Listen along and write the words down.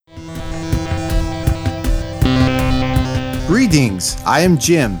Greetings, I am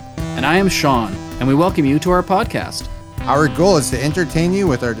Jim. And I am Sean, and we welcome you to our podcast. Our goal is to entertain you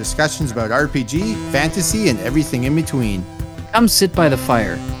with our discussions about RPG, fantasy, and everything in between. Come sit by the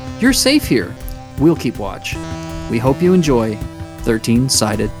fire. You're safe here. We'll keep watch. We hope you enjoy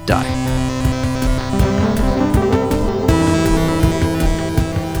 13-Sided Die.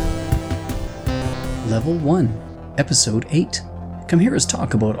 Level 1, Episode 8. Come hear us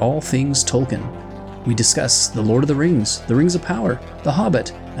talk about all things Tolkien. We discuss The Lord of the Rings, The Rings of Power, The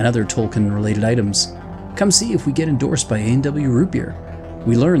Hobbit, and other Tolkien-related items. Come see if we get endorsed by A&W Root Beer.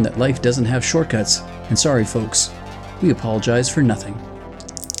 We learn that life doesn't have shortcuts, and sorry folks, we apologize for nothing.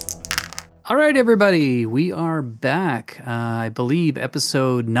 All right, everybody, we are back. I believe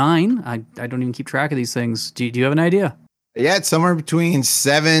episode 9. I don't even keep track of these things. Do you have an idea? Yeah, it's somewhere between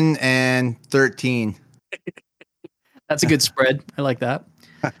 7 and 13. That's a good spread. I like that.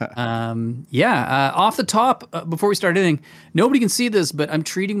 Off the top, before we start anything, nobody can see this, but I'm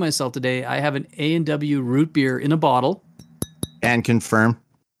treating myself today. I have an A&W Root Beer in a bottle. And confirm.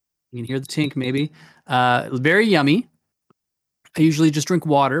 You can hear the tink, maybe. Very yummy. I usually just drink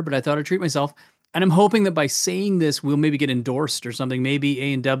water, but I thought I'd treat myself. And I'm hoping that by saying this, we'll maybe get endorsed or something. Maybe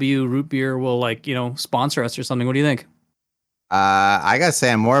A&W Root Beer will, sponsor us or something. What do you think? I gotta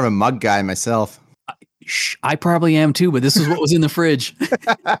say, I'm more of a mug guy myself. I probably am too, but this is what was in the fridge.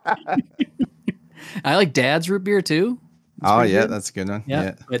 I like Dad's root beer too. Good. That's a good one.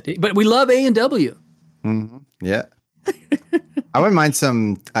 Yeah. But we love A&W. Mm-hmm. Yeah. I wouldn't mind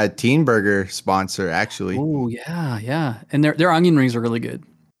some Teen Burger sponsor, actually. Oh, yeah. And their onion rings are really good.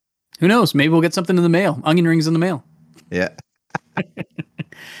 Who knows? Maybe we'll get something in the mail. Onion rings in the mail. Yeah.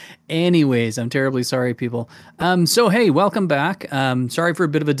 Anyways, I'm terribly sorry, people. Hey, welcome back. Sorry for a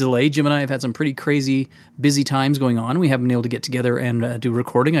bit of a delay. Jim and I have had some pretty crazy, busy times going on. We haven't been able to get together and do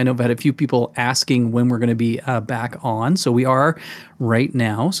recording. I know I've had a few people asking when we're going to be back on. So we are right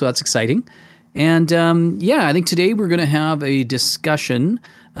now. So that's exciting. And I think today we're going to have a discussion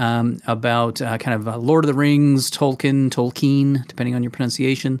about Lord of the Rings, Tolkien, depending on your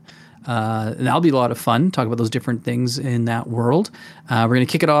pronunciation. And that'll be a lot of fun, talk about those different things in that world. We're going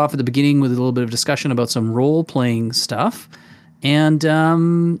to kick it off at the beginning with a little bit of discussion about some role-playing stuff. And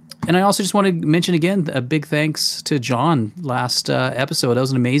I also just want to mention again, a big thanks to John last episode. That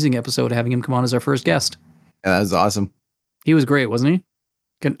was an amazing episode, having him come on as our first guest. Yeah, that was awesome. He was great, wasn't he?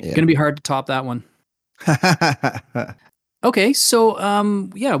 Going to be hard to top that one. Okay, so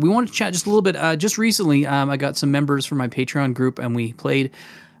we want to chat just a little bit. Just recently, I got some members from my Patreon group, and we played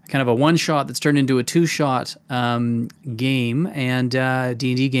kind of a one-shot that's turned into a two-shot game and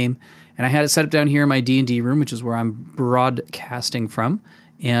D&D game. And I had it set up down here in my D&D room, which is where I'm broadcasting from.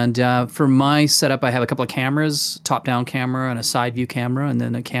 And for my setup, I have a couple of cameras, top-down camera and a side view camera, and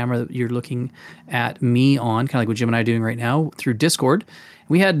then a camera that you're looking at me on, kind of like what Jim and I are doing right now through Discord.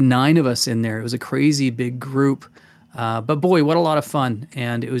 We had 9 of us in there. It was a crazy big group. But boy, what a lot of fun.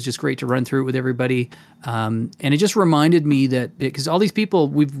 And it was just great to run through it with everybody. And it just reminded me that, because all these people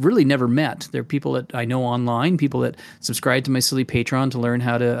we've really never met. They're people that I know online, people that subscribe to my silly Patreon to learn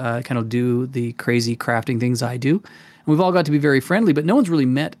how to kind of do the crazy crafting things I do. And we've all got to be very friendly, but no one's really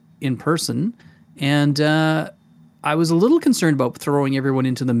met in person. And I was a little concerned about throwing everyone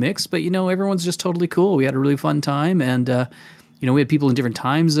into the mix, but everyone's just totally cool. We had a really fun time, and we had people in different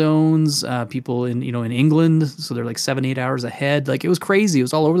time zones, people in England, so they're like 7-8 hours ahead. Like, it was crazy. It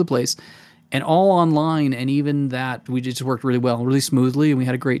was all over the place, and all online. And even that, we just worked really well, really smoothly, and we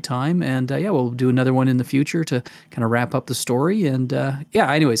had a great time. And we'll do another one in the future to kind of wrap up the story. And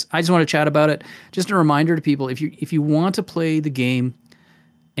anyways, I just want to chat about it. Just a reminder to people: if you want to play the game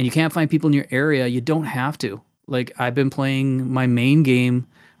and you can't find people in your area, you don't have to. Like, I've been playing my main game,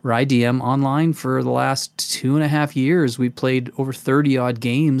 where I DM online for the last 2.5 years. We played over 30 odd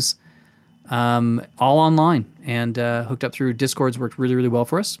games, all online, and hooked up through Discord's worked really, really well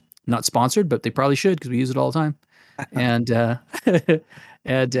for us. Not sponsored, but they probably should, because we use it all the time.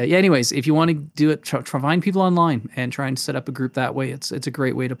 Anyways, if you want to do it, try find people online and try and set up a group that way. It's a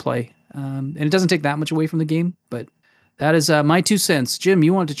great way to play. And it doesn't take that much away from the game, but that is my 2 cents. Jim,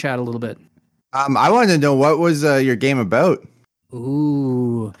 you wanted to chat a little bit. I wanted to know, what was your game about?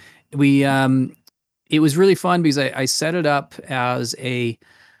 Ooh, it was really fun because I set it up as a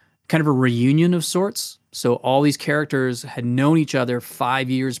kind of a reunion of sorts. So all these characters had known each other 5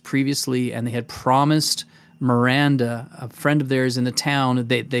 years previously, and they had promised Miranda, a friend of theirs in the town,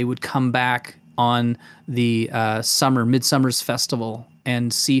 that they would come back on the Midsummer's Festival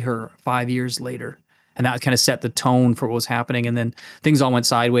and see her 5 years later. And that kind of set the tone for what was happening. And then things all went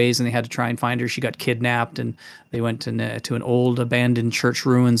sideways, and they had to try and find her. She got kidnapped, and they went to an old abandoned church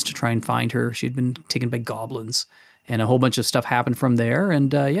ruins to try and find her. She'd been taken by goblins. and a whole bunch of stuff happened from there.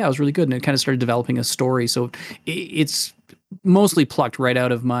 And yeah, it was really good. And it kind of started developing a story. So it's mostly plucked right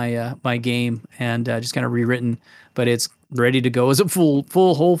out of my my game and just kind of rewritten. But it's ready to go as a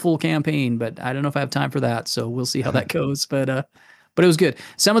full campaign. But I don't know if I have time for that. So we'll see how that goes. But it was good.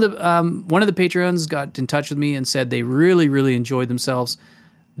 Some of the one of the patrons got in touch with me and said they really enjoyed themselves.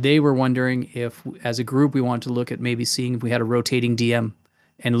 They were wondering if, as a group, we wanted to look at maybe seeing if we had a rotating DM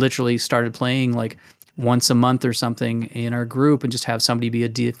and literally started playing like once a month or something in our group and just have somebody be a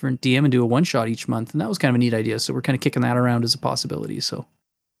different DM and do a one shot each month. And that was kind of a neat idea. So we're kind of kicking that around as a possibility. So.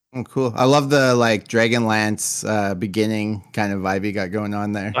 Oh, cool. I love the like Dragonlance beginning kind of vibe you got going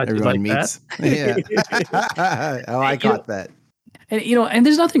on there. Everyone like meets. Yeah. Oh, I caught that. And and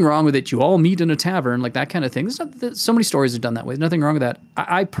there's nothing wrong with it. You all meet in a tavern, like that kind of thing. So many stories have done that way. There's nothing wrong with that.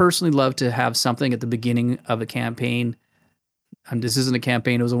 I personally love to have something at the beginning of a campaign. This isn't a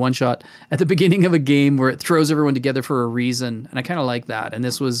campaign; it was a one shot at the beginning of a game where it throws everyone together for a reason, and I kind of like that. And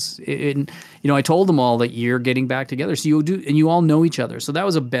this was, I told them all that you're getting back together, so you do, and you all know each other. So that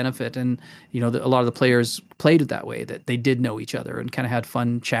was a benefit, and a lot of the players played it that way, that they did know each other and kind of had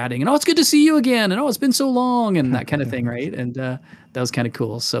fun chatting. And it's good to see you again, and it's been so long, and that kind of thing, right? And that was kind of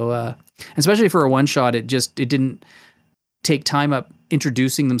cool. So especially for a one shot, it didn't take time up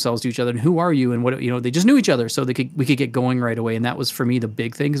introducing themselves to each other and who are you and what, they just knew each other, so we could get going right away. And that was for me the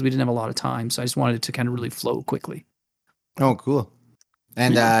big thing, because we didn't have a lot of time. So I just wanted it to kind of really flow quickly. Oh, cool.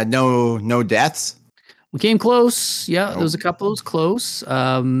 And no deaths? We came close. Yeah, there was a couple that was close.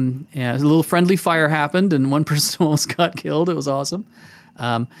 Yeah, a little friendly fire happened and one person almost got killed. It was awesome.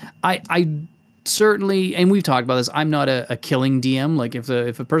 I certainly, and we've talked about this, I'm not a killing DM. Like if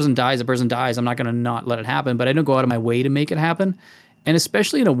a person dies, a person dies. I'm not going to not let it happen, but I don't go out of my way to make it happen. And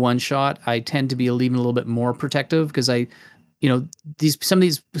especially in a one shot, I tend to be even a little bit more protective, because some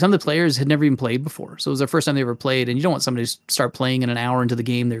of the players had never even played before. So it was their first time they ever played, and you don't want somebody to start playing in an hour into the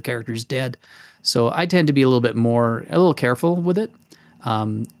game, their character's dead. So I tend to be a little careful with it.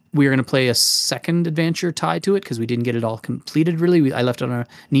 We are going to play a second adventure tied to it, because we didn't get it all completed, really. I left it on a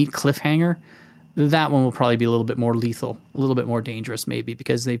neat cliffhanger. That one will probably be a little bit more lethal, a little bit more dangerous, maybe,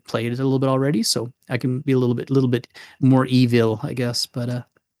 because they've played it a little bit already. So I can be a little bit more evil, I guess. But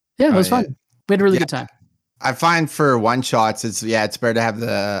yeah, it was fun. We had a really good time. I find for one shots, it's better to have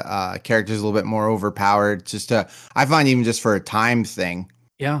the characters a little bit more overpowered. I find even just for a time thing.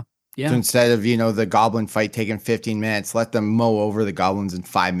 Yeah. Yeah. So instead of, the goblin fight taking 15 minutes, let them mow over the goblins in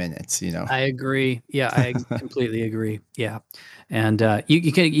 5 minutes, I agree. Yeah, I completely agree. Yeah. And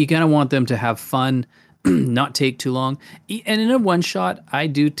you kind of want them to have fun, not take too long. And in a one shot, I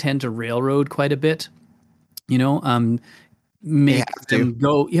do tend to railroad quite a bit. Make them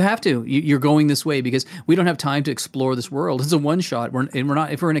go. You have to. You're going this way because we don't have time to explore this world. It's a one shot. We're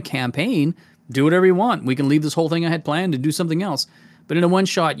not. If we're in a campaign, do whatever you want. We can leave this whole thing I had planned and do something else. But in a one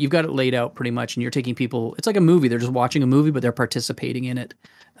shot, you've got it laid out pretty much, and you're taking people. It's like a movie. They're just watching a movie, but they're participating in it.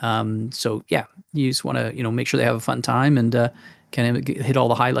 So yeah, you just want to make sure they have a fun time and kind of hit all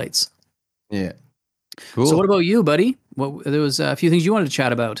the highlights. Yeah. Cool. So what about you, buddy? There was a few things you wanted to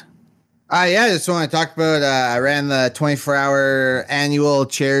chat about. I just want to talk about, I ran the 24-hour annual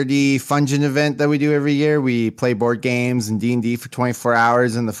charity Fungin event that we do every year. We play board games and D&D for 24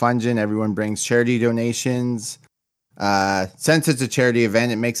 hours in the Fungin. Everyone brings charity donations. Since it's a charity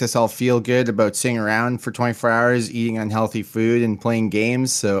event, it makes us all feel good about sitting around for 24 hours, eating unhealthy food and playing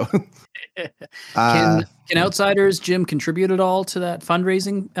games. So can outsiders, Jim, contribute at all to that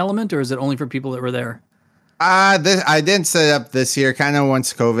fundraising element, or is it only for people that were there? I didn't set it up this year. Kind of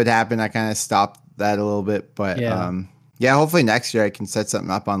once COVID happened, I kind of stopped that a little bit. But yeah, hopefully next year I can set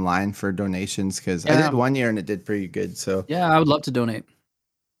something up online for donations, because I did one year and it did pretty good. So yeah, I would love to donate.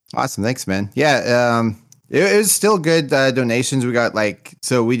 Awesome, thanks, man. Yeah, it was still good donations. We got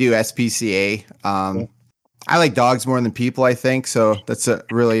so we do SPCA. Cool. I like dogs more than people, I think. So that's a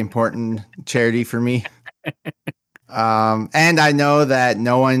really important charity for me. And I know that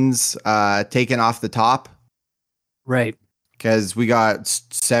no one's taken off the top. Right. Because we got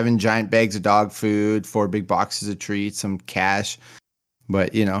 7 giant bags of dog food, 4 big boxes of treats, some cash.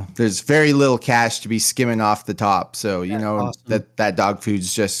 But, there's very little cash to be skimming off the top. So, awesome. that dog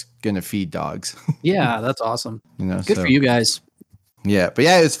food's just going to feed dogs. Yeah, that's awesome. Good for you guys. Yeah. But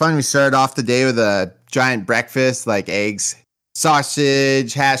yeah, it was fun. We started off the day with a giant breakfast, like eggs,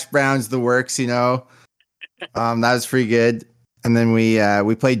 sausage, hash browns, the works, That was pretty good. And then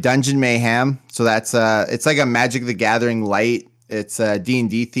we played Dungeon Mayhem. So that's it's like a Magic the Gathering light. It's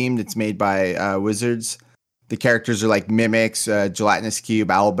D&D themed. It's made by Wizards. The characters are like mimics, gelatinous cube,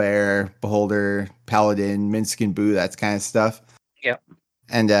 owlbear, beholder, paladin, minskin boo, that kind of stuff. Yep.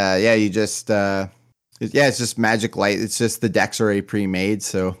 And you just It's just Magic Light. It's just the decks already pre-made,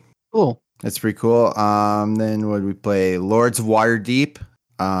 so Cool. that's pretty cool. Then what did we play? Lords of Waterdeep.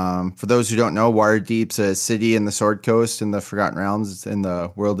 For those who don't know, Waterdeep's a city in the Sword Coast in the Forgotten Realms. It's in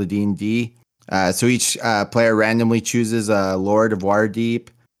the world of D&D. So each player randomly chooses a Lord of Waterdeep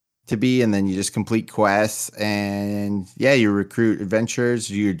to be, and then you just complete quests, and you recruit adventurers,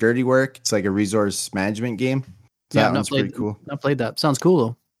 do your dirty work. It's like a resource management game. So that one's pretty cool. Not played that. Sounds cool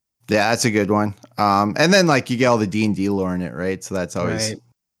though. Yeah, that's a good one. And then like you get all the D&D lore in it, right? So that's always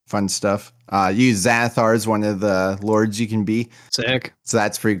fun stuff. Use Xanathar as one of the lords you can be. Sick. So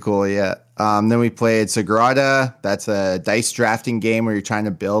that's pretty cool, yeah. Then we played Sagrada. That's a dice drafting game where you're trying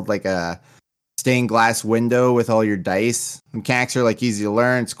to build like a stained glass window with all your dice. Mechanics are like easy to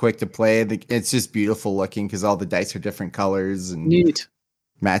learn. It's quick to play. It's just beautiful looking because all the dice are different colors and neat.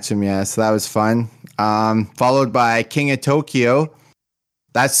 Match them, yeah. So that was fun. Followed by King of Tokyo.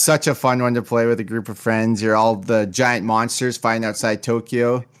 That's such a fun one to play with a group of friends. You're all the giant monsters fighting outside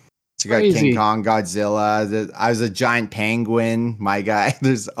Tokyo. So you got King Kong, Godzilla. I was a giant penguin. My guy,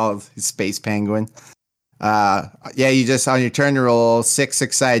 there's all space penguin. You just on your turn to roll 6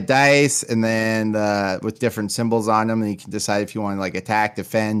 six-sided dice, and then with different symbols on them, and you can decide if you want to like attack,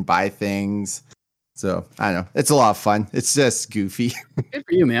 defend, buy things. So I don't know, it's a lot of fun. It's just goofy. Good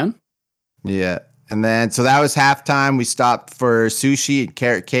for you, man. Yeah, and then so that was halftime. We stopped for sushi and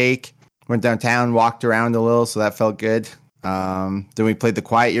carrot cake. Went downtown, walked around a little, so that felt good. Then we played the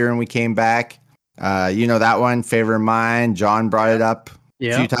Quiet Year and we came back. You know that one, favorite of mine. John brought it up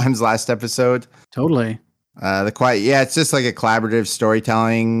a few times last episode. Totally. The Quiet, it's just like a collaborative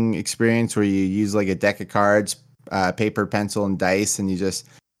storytelling experience where you use like a deck of cards, paper, pencil, and dice, and you just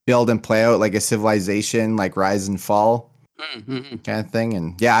build and play out like a civilization, like Rise and Fall kind of thing.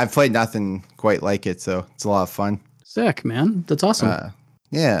 And I've played nothing quite like it, so it's a lot of fun. Sick, man. That's awesome.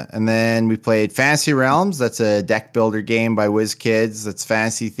 And then we played Fantasy Realms. That's a deck builder game by WizKids that's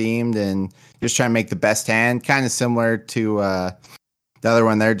fantasy themed, and you're just trying to make the best hand, kind of similar to the other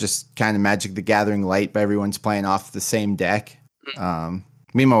one there, just kind of Magic the Gathering Light, but everyone's playing off the same deck. Me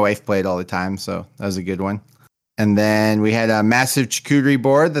and my wife played all the time, so that was a good one. And then we had a massive charcuterie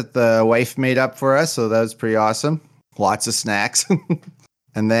board that the wife made up for us, so that was pretty awesome. Lots of snacks.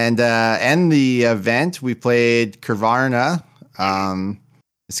 And then to end the event, we played Caverna.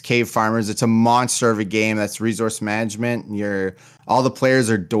 It's Cave Farmers. It's a monster of a game that's resource management. And all the players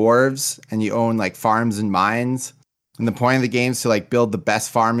are dwarves, and you own like farms and mines. And the point of the game is to like build the best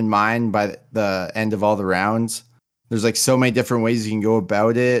farm and mine by the end of all the rounds. There's like so many different ways you can go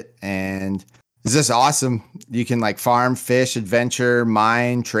about it, and it's just awesome. You can like farm, fish, adventure,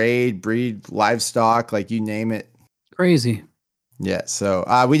 mine, trade, breed livestock, like you name it. Crazy. Yeah. So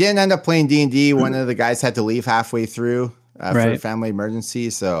we didn't end up playing D&D. One of the guys had to leave halfway through for a family emergency.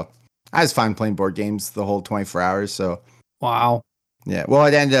 So I was fine playing board games the whole 24 hours. So wow. Yeah. Well,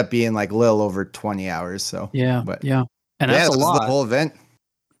 it ended up being like a little over 20 hours. So and that's a lot. The whole event.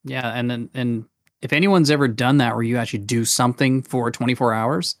 Yeah, and if anyone's ever done that where you actually do something for 24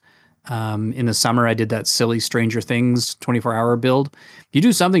 hours, in the summer I did that silly Stranger Things 24-hour build. If you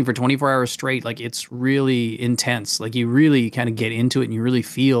do something for 24 hours straight, like it's really intense. Like you really kind of get into it and you really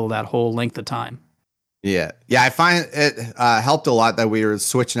feel that whole length of time. Yeah, I find it helped a lot that we were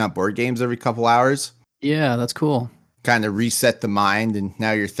switching up board games every couple hours. Yeah, that's cool. Kind of reset the mind, and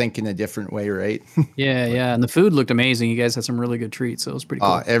now you're thinking a different way, right? Yeah. And the food looked amazing. You guys had some really good treats, so it was pretty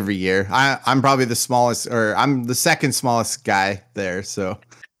cool. Every year. I'm probably the smallest, or I'm the second smallest guy there, so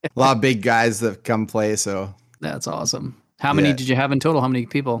a lot of big guys that come play, so. That's awesome. How many did you have in total? How many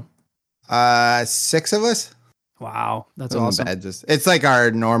people? 6 of us. Wow, that's awesome. Bad. It's like our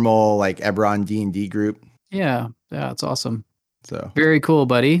normal like Eberron D&D group. Yeah, it's awesome. So very cool,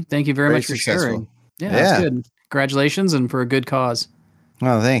 buddy. Thank you very much for sharing. Yeah, that's good. Congratulations, and for a good cause.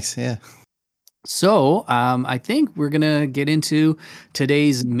 Oh, thanks. Yeah. So I think we're going to get into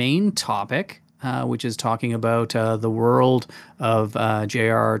today's main topic, which is talking about the world of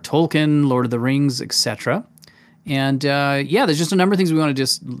J.R.R. Tolkien, Lord of the Rings, etc. And there's just a number of things we want to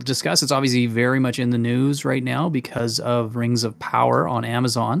just discuss. It's obviously very much in the news right now because of Rings of Power on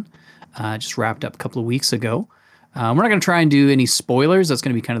Amazon. Just wrapped up a couple of weeks ago. We're not going to try and do any spoilers. That's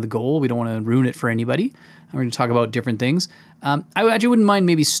going to be kind of the goal. We don't want to ruin it for anybody. We're going to talk about different things. I actually wouldn't mind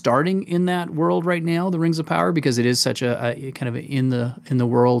maybe starting in that world right now, the Rings of Power, because it is such a kind of in the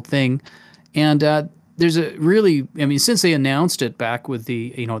world thing. And there's a really, I mean, since they announced it back with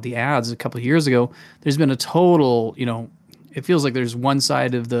the ads a couple of years ago, there's been a total, it feels like there's one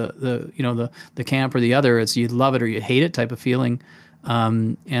side of the camp or the other. It's you love it or you hate it type of feeling.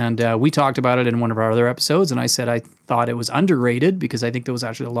 And we talked about it in one of our other episodes, and I said I thought it was underrated because I think there was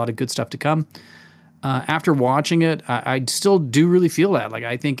actually a lot of good stuff to come. After watching it, I still do really feel that. Like,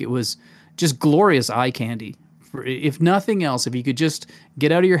 I think it was just glorious eye candy. If nothing else, if you could just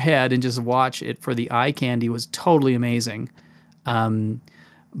get out of your head and just watch it for the eye candy, was totally amazing.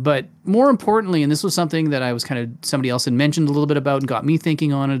 But more importantly, and this was something that I was kind of, somebody else had mentioned a little bit about and got me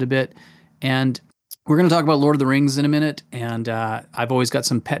thinking on it a bit. And we're going to talk about Lord of the Rings in a minute. And I've always got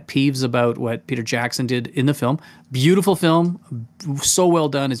some pet peeves about what Peter Jackson did in the film. Beautiful film, so well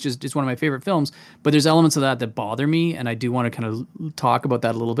done. It's one of my favorite films. But there's elements of that bother me, and I do want to kind of talk about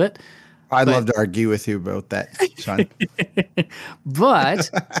that a little bit. I'd love to argue with you about that, Sean. But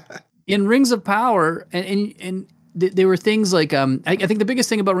in Rings of Power, and there were things like I think the biggest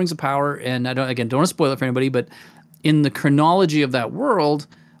thing about Rings of Power, and I don't want to spoil it for anybody, but in the chronology of that world,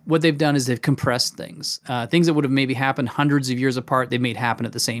 what they've done is they've compressed things. Things that would have maybe happened hundreds of years apart, they made happen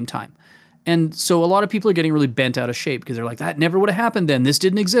at the same time. And so a lot of people are getting really bent out of shape because they're like, that never would have happened then. This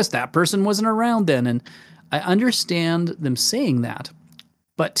didn't exist. That person wasn't around then. And I understand them saying that.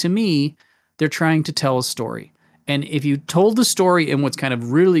 But to me, they're trying to tell a story. And if you told the story and what's kind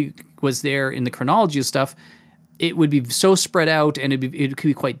of really was there in the chronology of stuff, it would be so spread out, and it could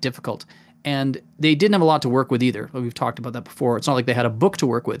be quite difficult. And they didn't have a lot to work with either. We've talked about that before. It's not like they had a book to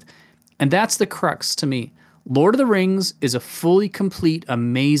work with. And that's the crux to me. Lord of the Rings is a fully complete,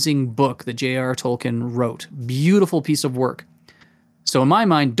 amazing book that J.R.R. Tolkien wrote. Beautiful piece of work. So in my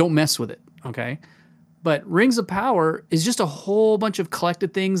mind, don't mess with it, okay? But Rings of Power is just a whole bunch of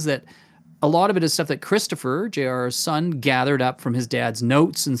collected things that a lot of it is stuff that Christopher, J.R.'s son, gathered up from his dad's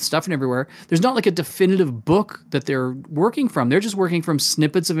notes and stuff and everywhere. There's not like a definitive book that they're working from. They're just working from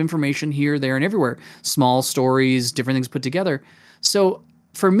snippets of information here, there, and everywhere. Small stories, different things put together. So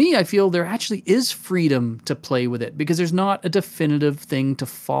for me, I feel there actually is freedom to play with it because there's not a definitive thing to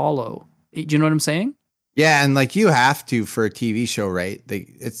follow. Do you know what I'm saying? Yeah, and like you have to for a TV show, right?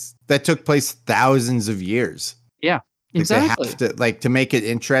 That took place thousands of years. Yeah. Exactly. They have to to make it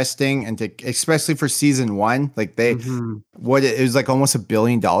interesting, and especially for season 1, like it was like almost $1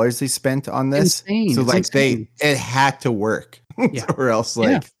 billion they spent on this. Insane. So it had to work, Yeah. or else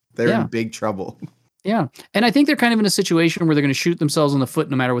they're in big trouble. Yeah, and I think they're kind of in a situation where they're going to shoot themselves in the foot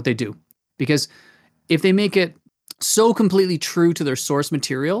no matter what they do, because if they make it so completely true to their source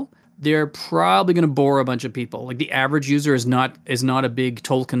material, they're probably going to bore a bunch of people. Like the average user is not a big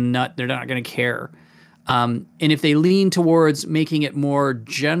Tolkien nut. They're not going to care. And if they lean towards making it more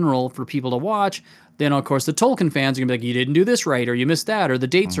general for people to watch, then of course the Tolkien fans are gonna be like, you didn't do this right, or you missed that, or the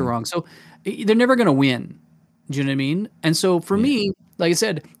dates are wrong. So they're never gonna win. Do you know what I mean? And so for me, like I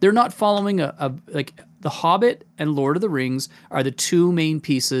said, they're not following like The Hobbit and Lord of the Rings are the two main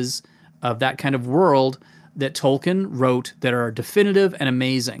pieces of that kind of world that Tolkien wrote that are definitive and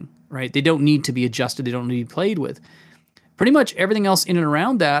amazing, right? They don't need to be adjusted. They don't need to be played with. Pretty much everything else in and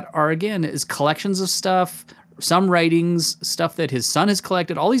around that is collections of stuff, some writings, stuff that his son has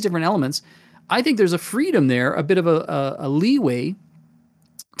collected, all these different elements. I think there's a freedom there, a bit of a leeway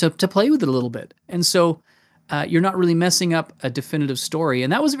to play with it a little bit. And so you're not really messing up a definitive story.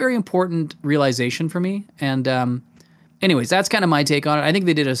 And that was a very important realization for me. And anyways, that's kind of my take on it. I think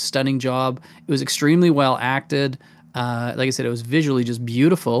they did a stunning job. It was extremely well acted. Like I said, it was visually just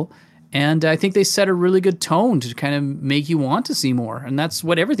beautiful. And I think they set a really good tone to kind of make you want to see more. And that's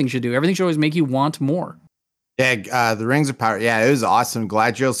what everything should do. Everything should always make you want more. Yeah, the Rings of Power. Yeah, it was awesome.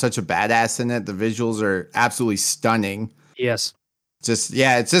 Galadriel's such a badass in it. The visuals are absolutely stunning. Yes.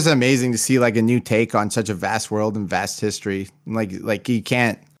 It's just amazing to see like a new take on such a vast world and vast history. Like they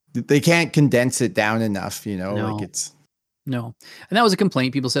can't condense it down enough, you know? No. No. And that was a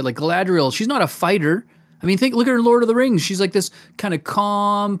complaint. People said, like, Galadriel, she's not a fighter. I mean, look at her in Lord of the Rings. She's like this kind of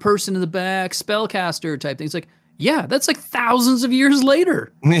calm person in the back, spellcaster type thing. It's like, yeah, that's like thousands of years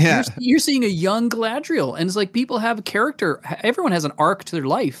later. Yeah. You're seeing a young Galadriel. And it's like people have a character. Everyone has an arc to their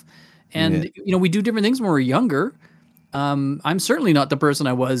life. And, we do different things when we're younger. I'm certainly not the person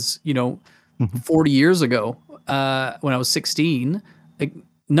I was, 40 years ago when I was 16. Like,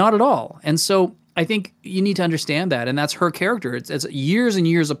 not at all. And so I think you need to understand that, and that's her character. It's years and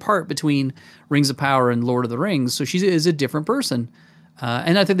years apart between Rings of Power and Lord of the Rings, so she is a different person,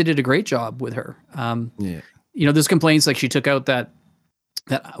 and I think they did a great job with her. There's complaints like she took out that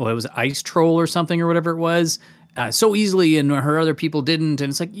what was it, ice troll or something or whatever it was so easily, and her other people didn't, and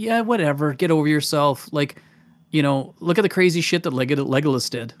it's like, yeah, whatever, get over yourself. Like, look at the crazy shit that Legolas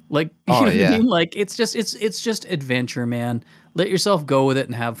did. Like, what I mean? Like, it's just adventure, man. Let yourself go with it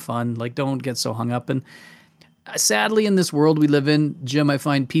and have fun. Like, don't get so hung up. And sadly, in this world we live in, Jim, I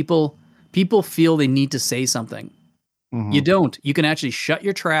find people feel they need to say something. You don't. You can actually shut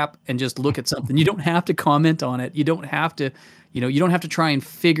your trap and just look at something. You don't have to comment on it. You don't have to, you don't have to try and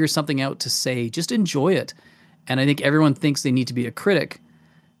figure something out to say. Just enjoy it. And I think everyone thinks they need to be a critic.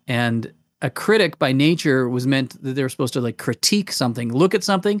 And a critic by nature was meant that they were supposed to like critique something, look at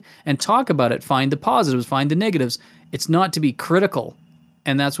something and talk about it, find the positives, find the negatives. It's not to be critical.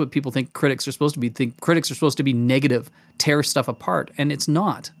 And that's what people think critics are supposed to be. Think critics are supposed to be negative, tear stuff apart. And it's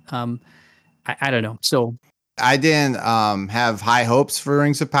not. I don't know. So I didn't have high hopes for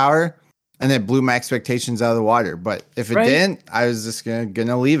Rings of Power, and it blew my expectations out of the water. But if it didn't, I was just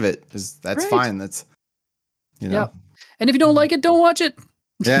gonna leave it, because that's fine. That's Yeah. And if you don't like it, don't watch it.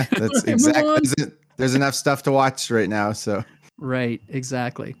 Yeah, that's exactly. There's enough stuff to watch right now. So right,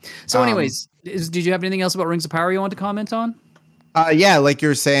 exactly. So, anyways, did you have anything else about Rings of Power you want to comment on? Yeah, like you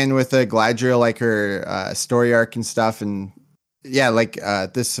were saying with Galadriel, like her story arc and stuff, and yeah, like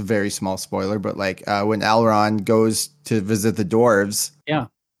this is a very small spoiler, but like when Elrond goes to visit the dwarves,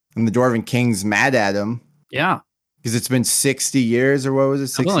 and the Dwarven King's mad at him, because it's been 60 years or what was it,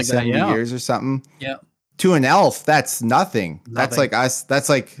 60, like 70 years or something, to an elf, that's nothing. That's like us. That's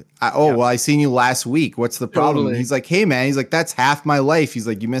like, well, I seen you last week. What's the problem? Totally. He's like, hey man, he's like, that's half my life. He's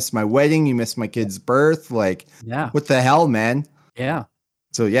like, you missed my wedding, you missed my kid's birth. Like, what the hell, man? Yeah.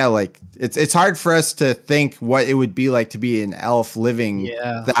 So yeah, like it's hard for us to think what it would be like to be an elf living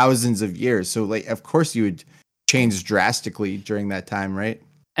thousands of years. So like, of course you would change drastically during that time, right?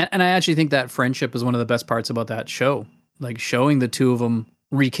 And I actually think that friendship is one of the best parts about that show. Like showing the two of them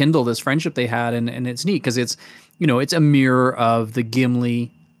rekindle this friendship they had, and it's neat because it's, it's a mirror of the Gimli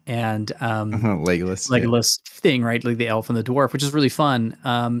and Legolas thing, right? Like the elf and the dwarf, which is really fun.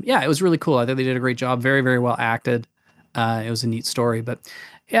 It was really cool. I think they did a great job. Very, very well acted. It was a neat story, but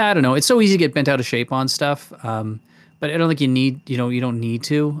yeah, I don't know. It's so easy to get bent out of shape on stuff. But I don't think you don't need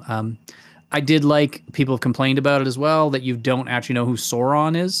to. I did like people have complained about it as well, that you don't actually know who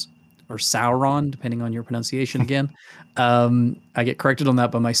Sauron is, or Sauron, depending on your pronunciation again. I get corrected on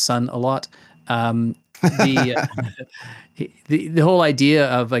that by my son a lot. The whole idea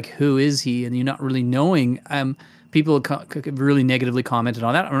of like, who is he? And you're not really knowing, people really negatively commented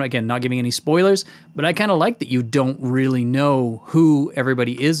on that. I'm, again, not giving any spoilers, but I kind of like that you don't really know who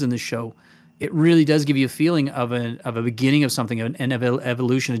everybody is in the show. It really does give you a feeling of a beginning of something, an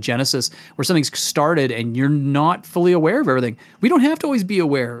evolution, a genesis, where something's started and you're not fully aware of everything. We don't have to always be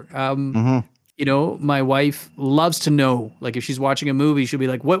aware. My wife loves to know. Like if she's watching a movie, she'll be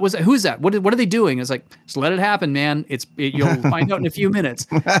like, "What was that? Who's that? What are they doing?" It's like, just let it happen, man. You'll find out in a few minutes.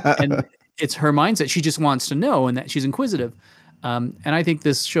 And it's her mindset. She just wants to know, and that she's inquisitive. And I think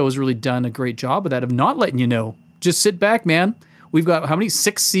this show has really done a great job of that, of not letting you know. Just sit back, man. We've got how many,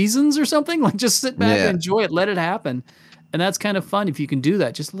 6 seasons or something? Like just sit back and enjoy it. Let it happen. And that's kind of fun if you can do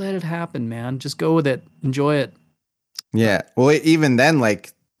that. Just let it happen, man. Just go with it. Enjoy it. Yeah. Well, even then,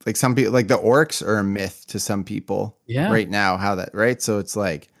 like some people, like the orcs are a myth to some people right now, right? So it's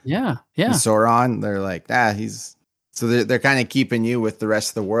like, Sauron, they're like, he's, so they're kind of keeping you with the rest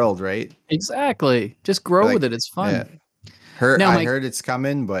of the world, right? Exactly. Just grow with it. It's fun. Yeah. I heard it's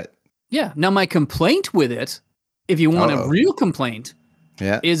coming, but. Yeah. Now my complaint with it, if you want a real complaint,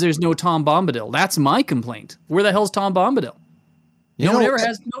 is there's no Tom Bombadil. That's my complaint. Where the hell's Tom Bombadil? No one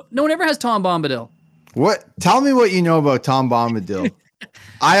ever has Tom Bombadil. What? Tell me what you know about Tom Bombadil.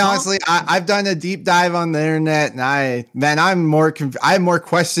 I honestly, I've done a deep dive on the internet, and I have more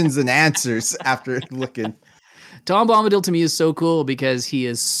questions than answers after looking. Tom Bombadil to me is so cool because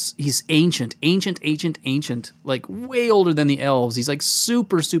he's ancient, like way older than the elves. He's like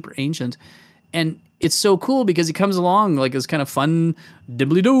super, super ancient. And it's so cool because he comes along like this kind of fun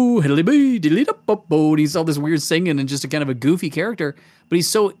dibbly-doo, hiddly-bee, diddly-dup-bop-bo, and he's all this weird singing and just a kind of a goofy character. But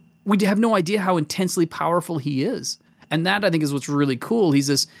we have no idea how intensely powerful he is. And that, I think, is what's really cool. He's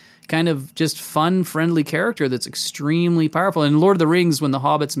this kind of just fun, friendly character that's extremely powerful. And in Lord of the Rings, when the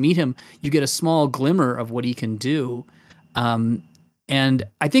hobbits meet him, you get a small glimmer of what he can do. And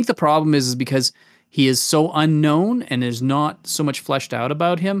I think the problem is because he is so unknown and there's not so much fleshed out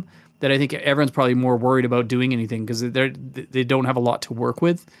about him, that I think everyone's probably more worried about doing anything because they don't have a lot to work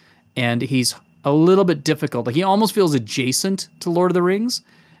with. And he's a little bit difficult. Like he almost feels adjacent to Lord of the Rings.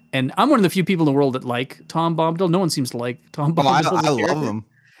 And I'm one of the few people in the world that like Tom Bombadil. No one seems to like Tom Bombadil. I love him.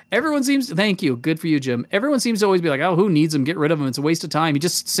 Everyone seems to, thank you. Good for you, Jim. Everyone seems to always be like, oh, who needs him? Get rid of him. It's a waste of time. He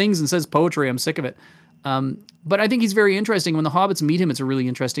just sings and says poetry. I'm sick of it. But I think he's very interesting. When the hobbits meet him, it's really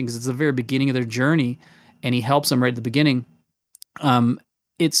interesting because it's the very beginning of their journey and he helps them right at the beginning.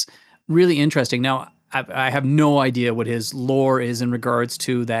 It's really interesting. Now, I have no idea what his lore is in regards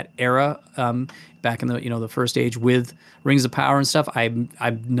to that era, back in the first age with Rings of Power and stuff. I'm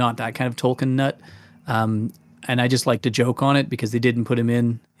not that kind of Tolkien nut. and I just like to joke on it because they didn't put him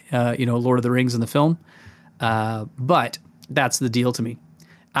in, Lord of the Rings in the film. But that's the deal to me.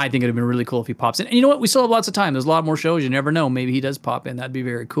 I think it'd have been really cool if he pops in. And you know what? We still have lots of time. There's a lot more shows. You never know. Maybe he does pop in. That'd be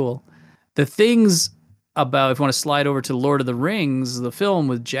very cool. The things about, if you want to slide over to Lord of the Rings, the film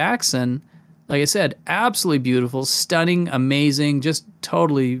with Jackson, like I said, absolutely beautiful, stunning, amazing, just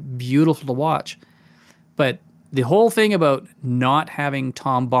totally beautiful to watch. But the whole thing about not having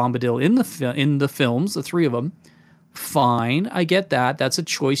Tom Bombadil in the films, the three of them, fine, I get that. That's a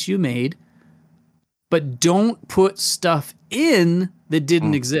choice you made. But don't put stuff in that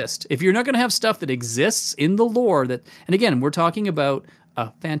didn't exist. If you're not going to have stuff that exists in the lore, and again, we're talking about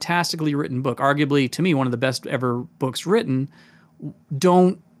a fantastically written book, arguably to me one of the best ever books written.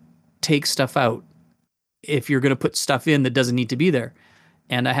 Don't take stuff out if you're going to put stuff in that doesn't need to be there.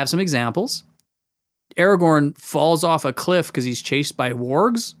 And I have some examples. Aragorn falls off a cliff because he's chased by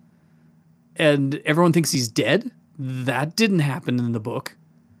wargs, and everyone thinks he's dead. That didn't happen in the book.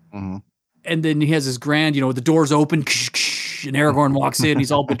 Mm-hmm. And then he has this grand, the doors open, and Aragorn walks in,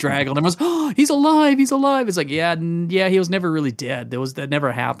 he's all bedraggled. Everyone's, oh, he's alive, he's alive. It's like, yeah, he was never really dead. That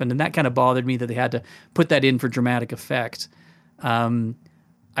never happened. And that kind of bothered me that they had to put that in for dramatic effect.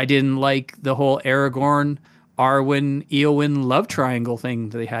 I didn't like the whole Aragorn, Arwen, Eowyn love triangle thing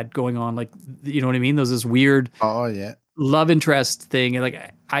that they had going on. Like, you know what I mean? There's this weird love interest thing.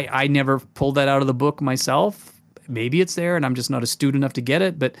 Like, I never pulled that out of the book myself. Maybe it's there and I'm just not astute enough to get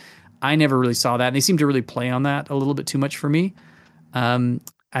it, but I never really saw that. And they seem to really play on that a little bit too much for me. And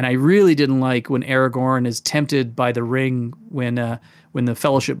I really didn't like when Aragorn is tempted by the ring when the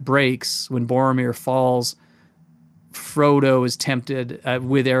fellowship breaks, when Boromir falls. Frodo is tempted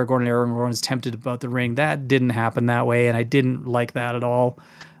with Aragorn, and Aragorn is tempted about the ring. That didn't happen that way, and I didn't like that at all.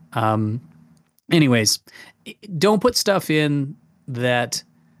 Anyways, don't put stuff in that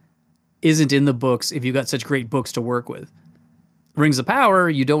isn't in the books if you've got such great books to work with. Rings of Power,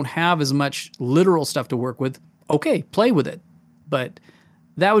 you don't have as much literal stuff to work with. Okay, play with it. But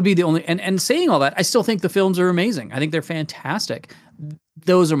that would be the only... And saying all that, I still think the films are amazing. I think they're fantastic.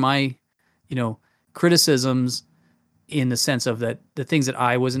 Those are my, criticisms in the sense of that the things that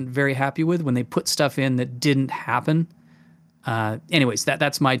I wasn't very happy with when they put stuff in that didn't happen. Anyways,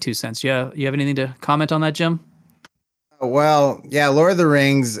 that's my 2 cents. Yeah, you have anything to comment on that, Jim? Well, yeah, Lord of the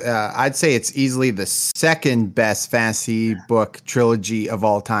Rings, I'd say it's easily the second best fantasy book trilogy of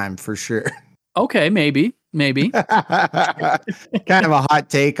all time, for sure. Okay, maybe. Kind of a hot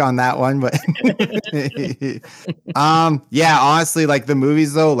take on that one, but yeah, honestly, like the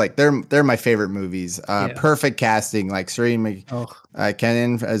movies though, like they're my favorite movies. Perfect casting, like Suri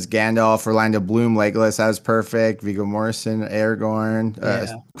McKinnon as Gandalf, Orlando Bloom, Legolas, that was perfect. Viggo Mortensen,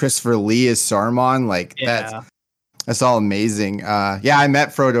 Aragorn, Christopher Lee as Saruman, like that's all amazing. Yeah, I met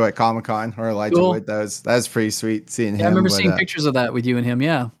Frodo at Comic-Con, or Elijah Wood. That was pretty sweet seeing him. I remember seeing pictures of that with you and him.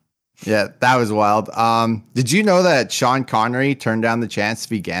 Yeah, that was wild. Did you know that Sean Connery turned down the chance to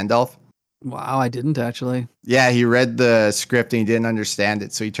be Gandalf? Wow, I didn't actually. Yeah, he read the script and he didn't understand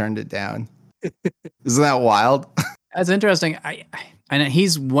it, so he turned it down. Isn't that wild? That's interesting. I know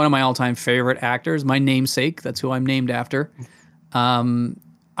he's one of my all-time favorite actors. My namesake, that's who I'm named after.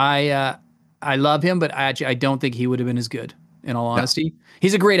 I love him, but I don't think he would have been as good, in all honesty. No.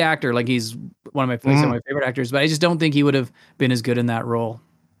 He's a great actor. Like, he's one of my favorite actors, but I just don't think he would have been as good in that role.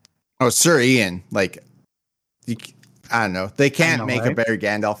 Oh, Sir Ian, like, I don't know. They can't make a better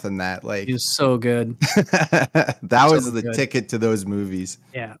Gandalf than that. Like, he was so good. That was the ticket to those movies.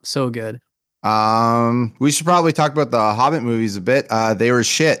 Yeah, so good. We should probably talk about the Hobbit movies a bit. They were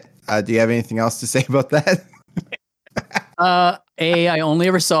shit. Do you have anything else to say about that? I only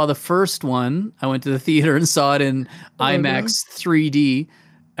ever saw the first one. I went to the theater and saw it in IMAX 3D,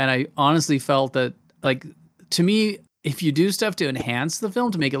 and I honestly felt that, like, to me, if you do stuff to enhance the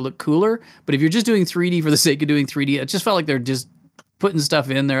film to make it look cooler, but if you're just doing 3D for the sake of doing 3D, it just felt like they're just putting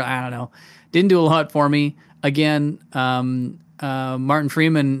stuff in there. I don't know. Didn't do a lot for me. Again, Martin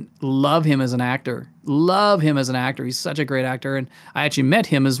Freeman, love him as an actor. He's such a great actor. And I actually met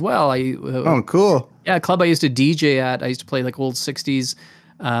him as well. Oh, cool. Yeah, a club I used to DJ at. I used to play like old 60s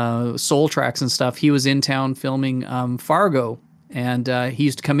soul tracks and stuff. He was in town filming Fargo. And he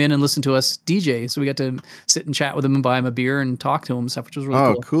used to come in and listen to us DJ. So we got to sit and chat with him and buy him a beer and talk to him and stuff, which was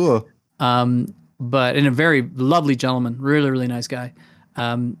really cool. But a very lovely gentleman, really, really nice guy.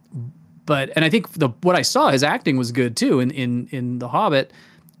 And I think what I saw, his acting was good too in The Hobbit.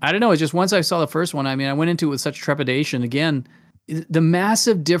 I don't know. It's just once I saw the first one, I mean, I went into it with such trepidation. Again, the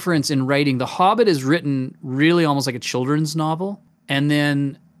massive difference in writing. The Hobbit is written really almost like a children's novel. And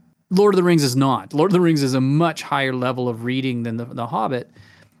then Lord of the Rings is not. Lord of the Rings is a much higher level of reading than the Hobbit.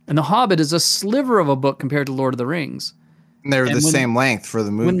 And The Hobbit is a sliver of a book compared to Lord of the Rings. And they're the same length for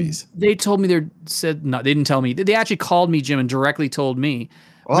the movies. When they told me they didn't tell me. They actually called me, Jim, and directly told me.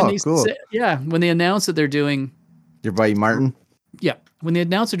 Oh, cool. When they announced that they're doing... Your buddy Martin? Yeah. When they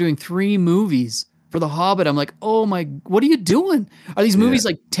announced they're doing 3 movies for The Hobbit, I'm like, oh my, what are you doing? Are these movies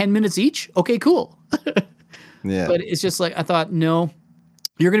like 10 minutes each? Okay, cool. Yeah. But it's just like, I thought, no,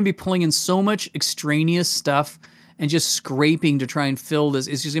 you're going to be pulling in so much extraneous stuff and just scraping to try and fill this.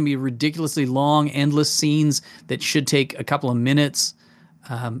 It's just going to be ridiculously long, endless scenes that should take a couple of minutes.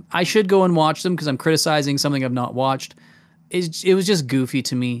 I should go and watch them because I'm criticizing something I've not watched. It was just goofy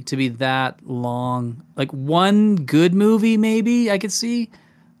to me to be that long. Like one good movie, maybe I could see.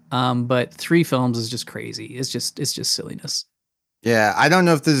 But 3 films is just crazy. It's just silliness. Yeah, I don't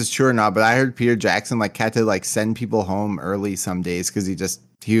know if this is true or not, but I heard Peter Jackson had to send people home early some days because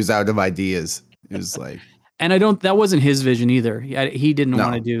he was out of ideas. It was like, and that wasn't his vision either. He didn't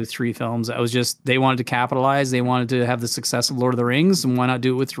want to do 3 films. It was just they wanted to capitalize. They wanted to have the success of Lord of the Rings, and why not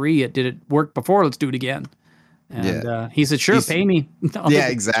do it with 3? Did it work before? Let's do it again. And he said, "Sure, pay me." Yeah,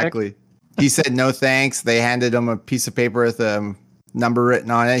 exactly. He said no thanks. They handed him a piece of paper with a number written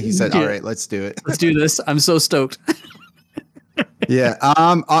on it. He said, "All right, let's do it. Let's do this." I'm so stoked. Yeah.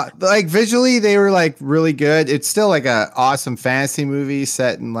 Visually they were really good. It's still a awesome fantasy movie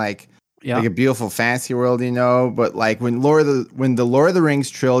set in like a beautiful fantasy world, but when the Lord of the Rings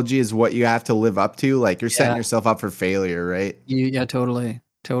trilogy is what you have to live up to, you're setting yourself up for failure, right? Yeah, totally.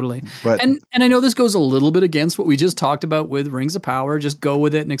 But and I know this goes a little bit against what we just talked about with Rings of Power, just go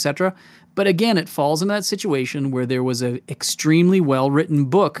with it and etc. But again, it falls in that situation where there was an extremely well-written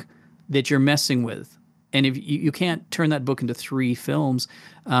book that you're messing with. And if you can't turn that book into 3 films.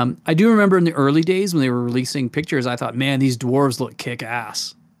 I do remember in the early days when they were releasing pictures, I thought, man, these dwarves look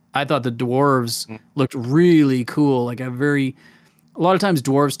kick-ass. I thought the dwarves looked really cool. A lot of times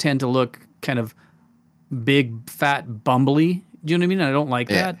dwarves tend to look kind of big, fat, bumbly. Do you know what I mean? And I don't like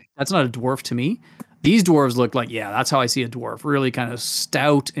that. That's not a dwarf to me. These dwarves look like, that's how I see a dwarf. Really kind of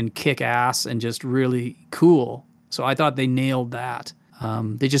stout and kick-ass and just really cool. So I thought they nailed that.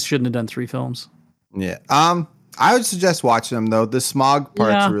 They just shouldn't have done 3 films. Yeah. I would suggest watching them though. The smog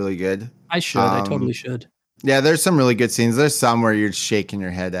part's really good. I should. I totally should. Yeah, there's some really good scenes. There's some where you're shaking your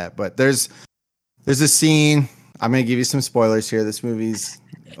head at, but there's a scene. I'm gonna give you some spoilers here. This movie's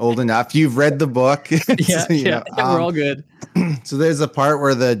old enough. You've read the book. We're all good. So there's a part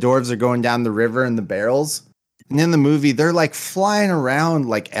where the dwarves are going down the river in the barrels, and in the movie they're flying around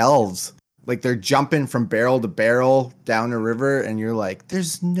like elves. They're jumping from barrel to barrel down a river, and you're like,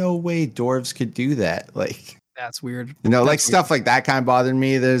 there's no way dwarves could do that. That's weird. Stuff like that kind of bothered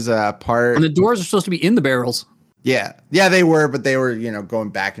me. There's a part. And the dwarves are supposed to be in the barrels. Yeah. Yeah, they were, but they were, going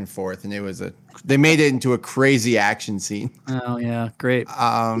back and forth, and they made it into a crazy action scene. Oh, yeah. Great.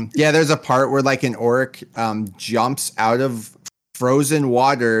 There's a part where an orc jumps out of frozen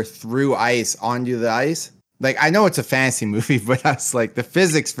water through ice onto the ice. I know it's a fantasy movie, but I was the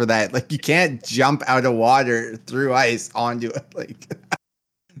physics for that, you can't jump out of water through ice onto it.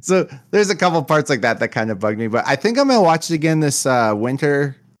 So there's a couple parts like that kind of bugged me, but I think I'm going to watch it again this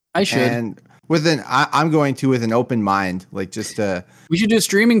winter. I should. And I'm going to with an open mind, we should do a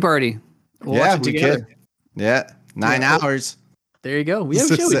streaming party. We'll watch it together. Could. Yeah. 9 hours. There you go. We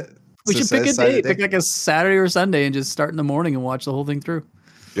should pick a day, pick a Saturday or Sunday and just start in the morning and watch the whole thing through.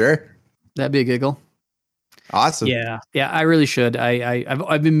 Sure. That'd be a giggle. Awesome. Yeah, I really should.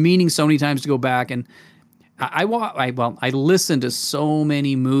 I've been meaning so many times to go back, and I listen to so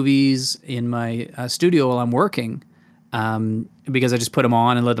many movies in my studio while I'm working, because I just put them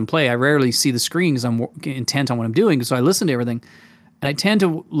on and let them play. I rarely see the screen because I'm intent on what I'm doing, so I listen to everything, and I tend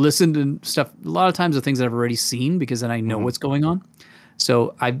to listen to stuff a lot of times the things that I've already seen because then I know what's going on.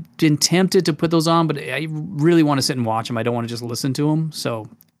 So I've been tempted to put those on, but I really want to sit and watch them. I don't want to just listen to them. So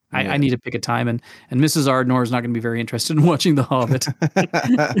I need to pick a time, and Mrs. Ardnor is not going to be very interested in watching The Hobbit.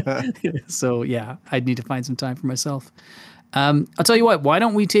 So yeah, I'd need to find some time for myself. I'll tell you what, why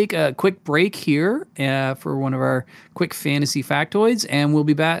don't we take a quick break here for one of our quick fantasy factoids, and we'll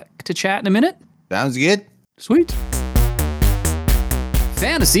be back to chat in a minute. Sounds good. Sweet.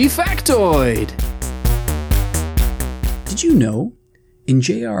 Fantasy factoid. Did you know, in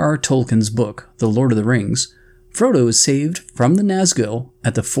J.R.R. Tolkien's book, The Lord of the Rings, Frodo is saved from the Nazgul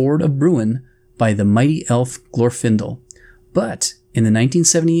at the Ford of Bruin by the mighty elf Glorfindel. But in the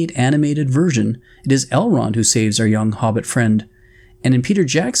 1978 animated version, it is Elrond who saves our young hobbit friend. And in Peter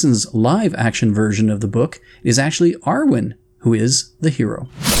Jackson's live-action version of the book, it is actually Arwen who is the hero.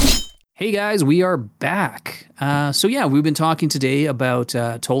 Hey guys, we are back. We've been talking today about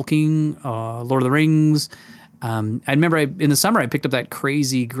Tolkien, Lord of the Rings, I remember in the summer I picked up that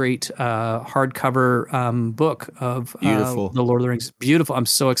crazy great hardcover book of Beautiful. The Lord of the Rings. Beautiful. I'm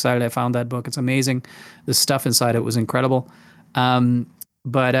so excited I found that book. It's amazing. The stuff inside it was incredible. But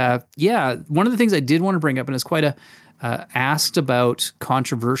one of the things I did want to bring up, and it's quite a asked about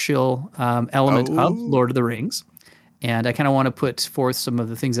controversial element of Lord of the Rings. And I kind of want to put forth some of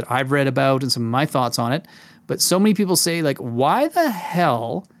the things that I've read about and some of my thoughts on it. But so many people say, like, why the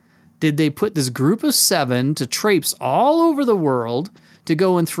hell did they put this group of 7 to traipse all over the world to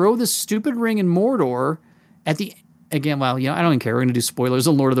go and throw this stupid ring in Mordor at the, again, well, I don't even care. We're going to do spoilers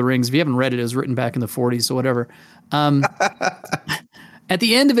on Lord of the Rings. If you haven't read it, it was written back in the 40s, so whatever. At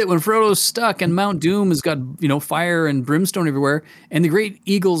the end of it, when Frodo's stuck and Mount Doom has got, fire and brimstone everywhere, and the great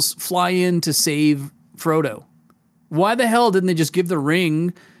eagles fly in to save Frodo. Why the hell didn't they just give the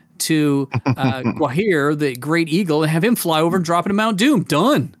ring to Gwahir, the great eagle, and have him fly over and drop it in Mount Doom?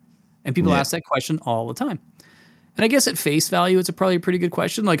 Done. And people ask that question all the time. And I guess at face value, it's probably a pretty good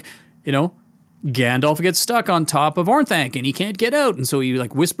question. Like, Gandalf gets stuck on top of Orthanc and he can't get out. And so he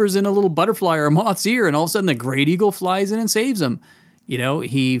whispers in a little butterfly or a moth's ear, and all of a sudden the great eagle flies in and saves him.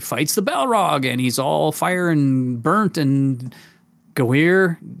 He fights the Balrog and he's all fire and burnt, and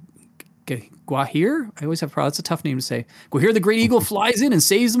Gwahir, I always have problems. It's a tough name to say. Gwahir, the great eagle, flies in and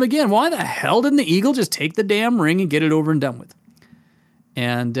saves him again. Why the hell didn't the eagle just take the damn ring and get it over and done with?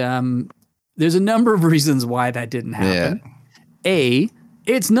 And there's a number of reasons why that didn't happen. Yeah.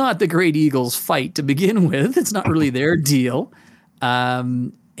 It's not the great eagle's fight to begin with. It's not really their deal.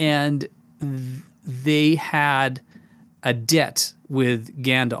 And they had a debt with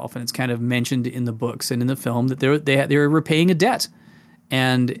Gandalf, and it's kind of mentioned in the books and in the film that they were repaying a debt.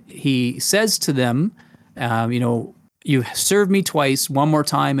 And he says to them, you served me twice, one more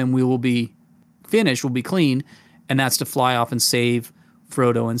time, and we will be finished, we'll be clean. And that's to fly off and save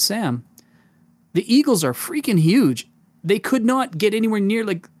Frodo and Sam. The eagles are freaking huge. They could not get anywhere near,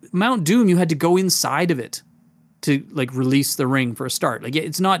 Mount Doom. You had to go inside of it to release the ring for a start.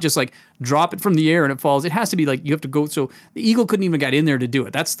 It's not just drop it from the air and it falls. It has to be you have to go. So the eagle couldn't even get in there to do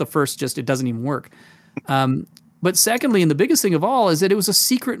it. That's the first, it doesn't even work. But secondly, and the biggest thing of all, is that it was a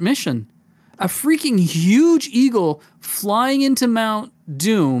secret mission. A freaking huge eagle flying into Mount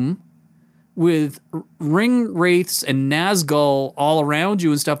Doom with ring wraiths and Nazgul all around you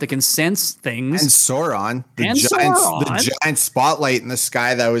and stuff that can sense things. And Sauron. The giant spotlight in the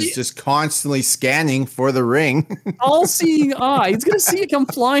sky that was just constantly scanning for the ring. All-seeing eye. He's going to see it come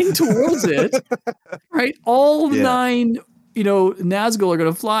flying towards it. Right? All 9, Nazgul are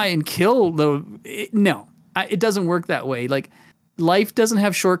going to fly and kill no. It doesn't work that way. Life doesn't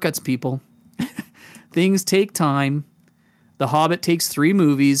have shortcuts, people. Things take time. The Hobbit takes 3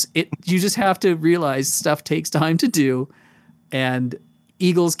 movies. You just have to realize stuff takes time to do, and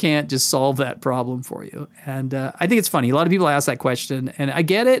eagles can't just solve that problem for you. And I think it's funny. A lot of people ask that question, and I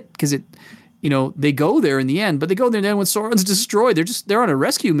get it because they go there in the end, but they go there then when Sauron's destroyed. They're on a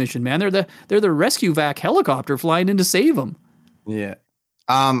rescue mission, man. They're the rescue vac helicopter flying in to save them. Yeah.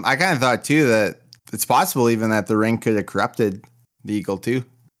 I kind of thought too that it's possible even that the ring could have corrupted the eagle too.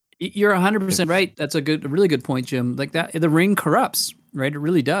 You're 100% right. That's a really good point, Jim. That, the ring corrupts, right? It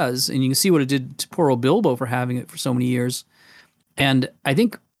really does. And you can see what it did to poor old Bilbo for having it for so many years. And I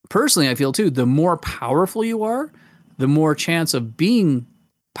think personally, I feel too, the more powerful you are, the more chance of being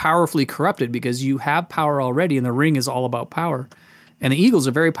powerfully corrupted, because you have power already and the ring is all about power. And the eagles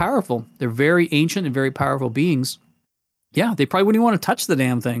are very powerful. They're very ancient and very powerful beings. Yeah, they probably wouldn't even want to touch the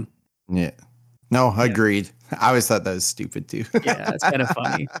damn thing. Yeah. No, agreed. I always thought that was stupid too. Yeah, it's kind of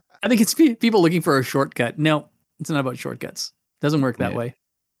funny. I think it's people looking for a shortcut. No, it's not about shortcuts. Doesn't work that way.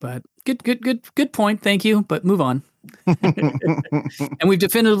 But good point. Thank you. But move on. And we've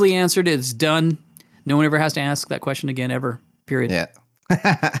definitively answered it. It's done. No one ever has to ask that question again, ever. Period. Yeah.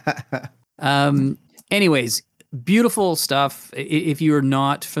 Anyways, beautiful stuff. If you're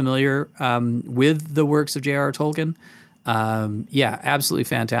not familiar with the works of J.R.R. Tolkien, absolutely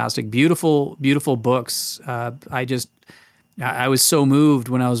fantastic. Beautiful books. I was so moved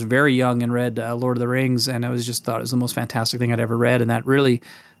when I was very young and read Lord of the Rings, and I just thought it was the most fantastic thing I'd ever read. And that really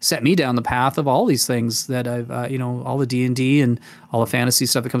set me down the path of all these things that I've, all the D&D and all the fantasy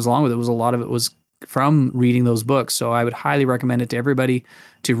stuff that comes along with it. A lot of it was from reading those books. So I would highly recommend it to everybody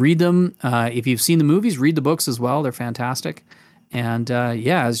to read them. If you've seen the movies, read the books as well. They're fantastic. And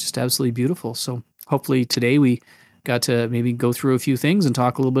it's just absolutely beautiful. So hopefully today we got to maybe go through a few things and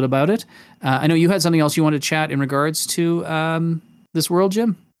talk a little bit about it. I know you had something else you wanted to chat in regards to this world,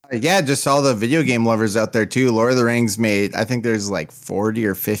 Jim. Yeah, just all the video game lovers out there too. Lord of the Rings I think there's 40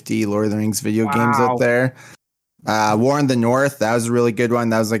 or 50 Lord of the Rings video games out there. War in the North, that was a really good one.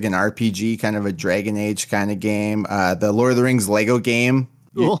 That was like an RPG, kind of a Dragon Age kind of game. The Lord of the Rings Lego game.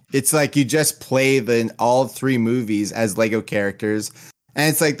 Cool. It's like you just play all 3 movies as Lego characters. And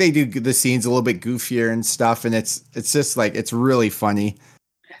it's like they do the scenes a little bit goofier and stuff. And it's just like, it's really funny.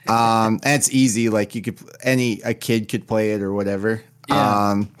 And it's easy. Like a kid could play it or whatever.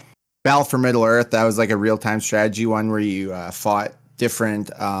 Yeah. Battle for Middle Earth, that was like a real-time strategy one where you fought the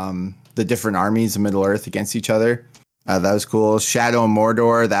different armies of Middle Earth against each other. That was cool. Shadow of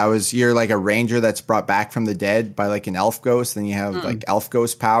Mordor, you're like a ranger that's brought back from the dead by like an elf ghost. Then you have like elf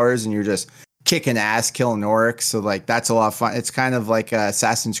ghost powers and you're just kicking ass, killing orcs. So like that's a lot of fun. It's kind of like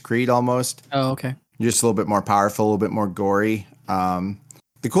Assassin's Creed almost. Oh, okay. You're just a little bit more powerful, a little bit more gory.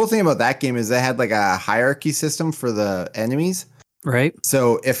 The cool thing about that game is they had like a hierarchy system for the enemies. Right.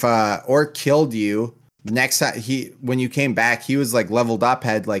 So if orc killed you, next time when you came back, he was like leveled up,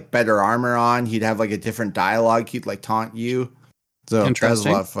 had like better armor on. He'd have like a different dialogue. He'd like taunt you. So that was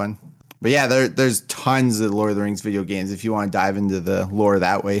a lot of fun. But yeah, there's tons of Lord of the Rings video games if you want to dive into the lore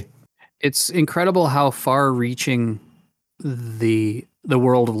that way. It's incredible how far-reaching the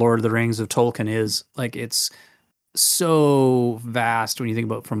world of Lord of the Rings of Tolkien is. Like, it's so vast when you think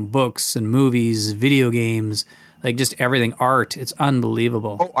about from books and movies, video games, like just everything, art. It's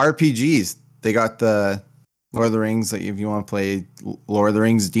unbelievable. Oh, RPGs. They got the Lord of the Rings. Like if you want to play Lord of the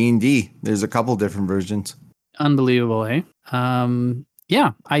Rings D&D, there's a couple different versions. Unbelievable, eh?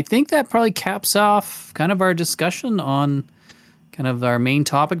 Yeah, I think that probably caps off kind of our discussion on kind of our main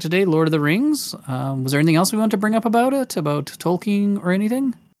topic today, Lord of the Rings. Was there anything else we want to bring up about it, about Tolkien or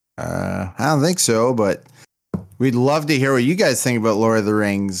anything? I don't think so, but we'd love to hear what you guys think about Lord of the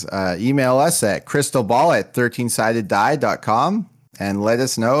Rings. Email us at crystalball@13sidedie.com and let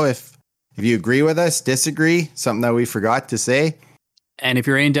us know if you agree with us, disagree, something that we forgot to say. And if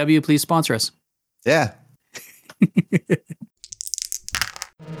you're A&W, please sponsor us. Yeah.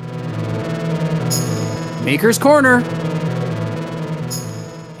 Maker's Corner.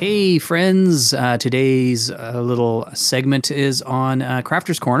 Hey, friends. Today's little segment is on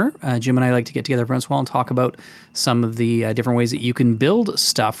Crafter's Corner. Jim and I like to get together once in a while and talk about some of the different ways that you can build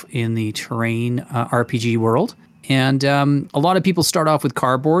stuff in the terrain RPG world. And a lot of people start off with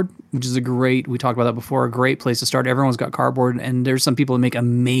cardboard, which is we talked about that before, a great place to start. Everyone's got cardboard, and there's some people that make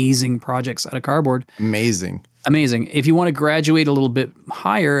amazing projects out of cardboard. Amazing. If you want to graduate a little bit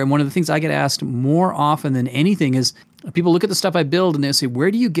higher, and one of the things I get asked more often than anything is people look at the stuff I build and they say, where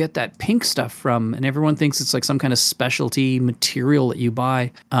do you get that pink stuff from? And everyone thinks it's like some kind of specialty material that you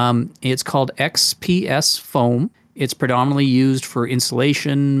buy. It's called XPS foam. It's predominantly used for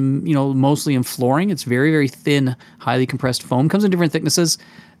insulation, mostly in flooring. It's very, very thin, highly compressed foam. Comes in different thicknesses.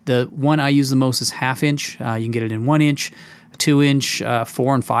 The one I use the most is 1/2 inch. You can get it in 1 inch, 2 inch,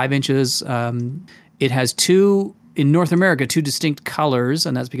 4 and 5 inches. It has in North America, 2 distinct colors,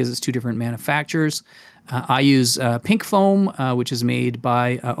 and that's because it's 2 different manufacturers. I use pink foam, which is made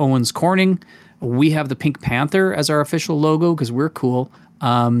by Owens Corning. We have the Pink Panther as our official logo because we're cool.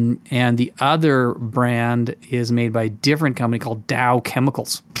 And the other brand is made by a different company called Dow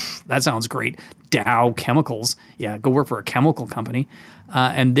Chemicals. That sounds great. Dow Chemicals. Yeah, go work for a chemical company.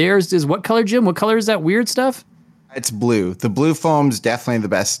 And theirs is what color, Jim? What color is that weird stuff? It's blue. The blue foam's definitely the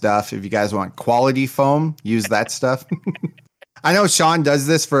best stuff. If you guys want quality foam, use that stuff. I know Sean does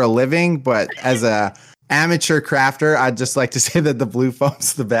this for a living, but as a amateur crafter, I'd just like to say that the blue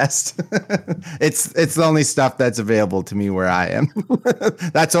foam's the best. It's the only stuff that's available to me where I am.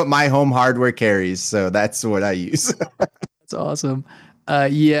 That's what my home hardware carries, so that's what I use. That's awesome.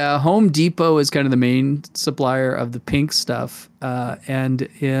 Yeah, Home Depot is kind of the main supplier of the pink stuff. And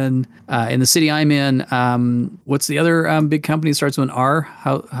in the city I'm in, what's the other big company that starts with an R?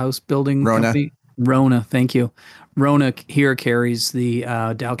 House building Rona. company? Rona, thank you. Rona here carries the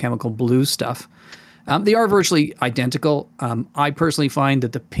Dow Chemical blue stuff. They are virtually identical. I personally find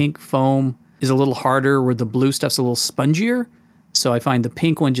that the pink foam is a little harder where the blue stuff's a little spongier. So I find the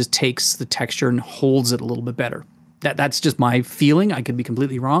pink one just takes the texture and holds it a little bit better. That's just my feeling. I could be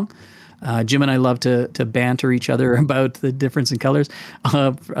completely wrong. Jim and I love to banter each other about the difference in colors.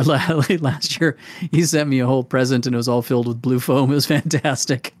 Last year, he sent me a whole present and it was all filled with blue foam. It was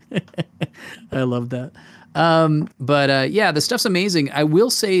fantastic. I love that. Yeah, the stuff's amazing. I will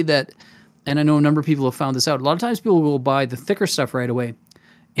say that, and I know a number of people have found this out, a lot of times people will buy the thicker stuff right away.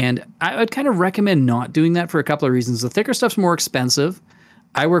 And I would kind of recommend not doing that for a couple of reasons. The thicker stuff's more expensive.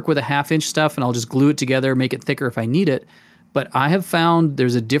 I work with a 1/2 inch stuff and I'll just glue it together, make it thicker if I need it. But I have found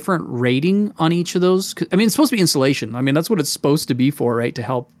there's a different rating on each of those. I mean, it's supposed to be insulation. I mean, that's what it's supposed to be for, right? To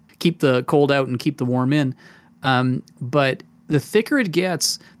help keep the cold out and keep the warm in. But the thicker it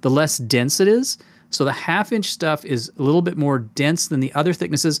gets, the less dense it is. So the half-inch stuff is a little bit more dense than the other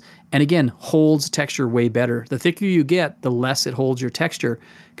thicknesses, and again, holds texture way better. The thicker you get, the less it holds your texture.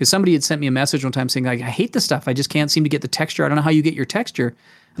 Because somebody had sent me a message one time saying, like, I hate this stuff. I just can't seem to get the texture. I don't know how you get your texture.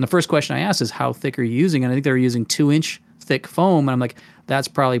 And the first question I asked is, how thick are you using? And I think they were using 2-inch thick foam. And I'm like, that's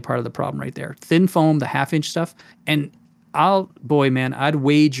probably part of the problem right there. Thin foam, the half-inch stuff. And I'd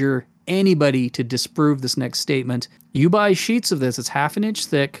wager anybody to disprove this next statement. You buy sheets of this, it's half an inch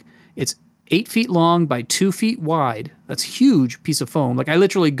thick. It's 8 feet long by 2 feet wide. That's a huge piece of foam. Like I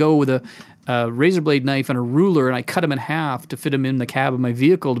literally go with a razor blade knife and a ruler and I cut them in half to fit them in the cab of my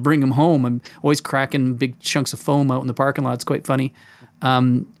vehicle to bring them home. I'm always cracking big chunks of foam out in the parking lot. It's quite funny.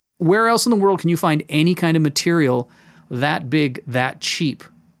 Where else in the world can you find any kind of material that big, that cheap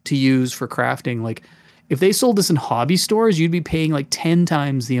to use for crafting? Like if they sold this in hobby stores, you'd be paying like 10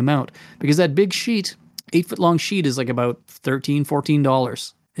 times the amount because that big sheet, 8 foot long sheet is like about $13,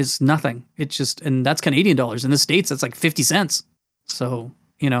 $14. It's nothing. It's just, and that's Canadian dollars. In the States, that's like 50 cents. So,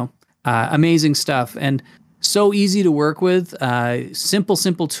 amazing stuff and so easy to work with.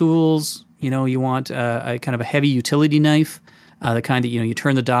 Simple tools. You want a kind of a heavy utility knife, the kind that, you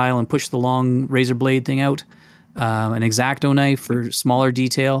turn the dial and push the long razor blade thing out. An X-Acto knife for smaller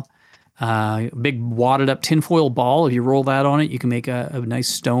detail. Big wadded up tinfoil ball. If you roll that on it, you can make a nice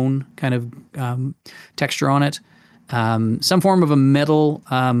stone kind of texture on it. Some form of a metal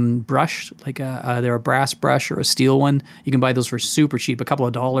brush, like they're a brass brush or a steel one. You can buy those for super cheap, a couple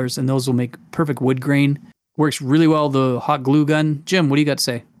of dollars, and those will make perfect wood grain. Works really well, the hot glue gun. Jim, what do you got to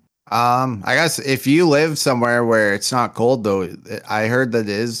say? I guess if you live somewhere where it's not cold, though, I heard that it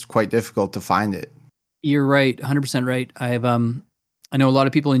is quite difficult to find it. You're right, 100% right. I know a lot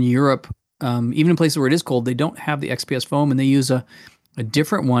of people in Europe, even in places where it is cold, they don't have the XPS foam, and they use a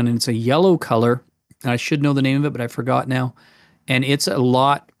different one, and it's a yellow color. I should know the name of it, but I forgot now. And it's a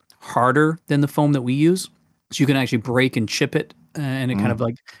lot harder than the foam that we use. So you can actually break and chip it, and it kind of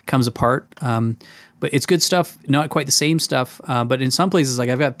like comes apart. But it's good stuff, not quite the same stuff. But in some places, like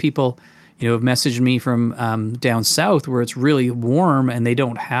I've got people, have messaged me from down south where it's really warm and they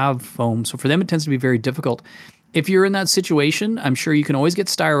don't have foam. So for them, it tends to be very difficult. If you're in that situation, I'm sure you can always get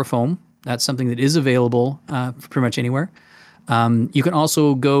styrofoam. That's something that is available pretty much anywhere. You can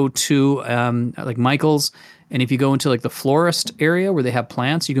also go to like Michael's, and if you go into like the florist area where they have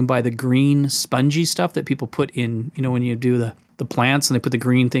plants, you can buy the green spongy stuff that people put in, when you do the plants and they put the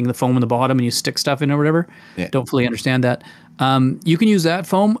green thing, the foam in the bottom, and you stick stuff in or whatever. Yeah. Don't fully understand that. You can use that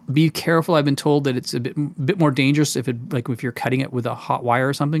foam. Be careful. I've been told that it's a bit more dangerous if you're cutting it with a hot wire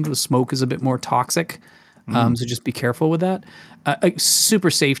or something. The smoke is a bit more toxic. So just be careful with that.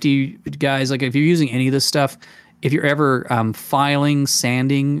 Super safety, guys. Like if you're using any of this stuff, if you're ever filing,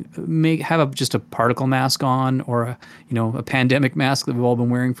 sanding, have just a particle mask on or a pandemic mask that we've all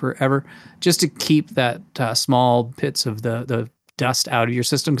been wearing forever, just to keep that small bits of the dust out of your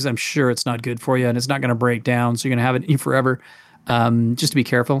system, because I'm sure it's not good for you and it's not going to break down. So you're going to have it in you forever. Just to be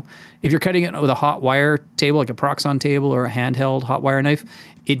careful. If you're cutting it with a hot wire table, like a Proxon table or a handheld hot wire knife,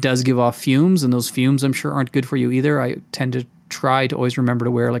 it does give off fumes, and those fumes I'm sure aren't good for you either. I tend to try to always remember to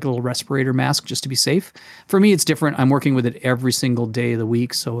wear like a little respirator mask just to be safe. For me, it's different. I'm working with it every single day of the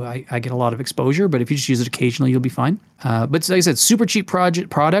week, so I get a lot of exposure, but if you just use it occasionally, you'll be fine. But like I said, super cheap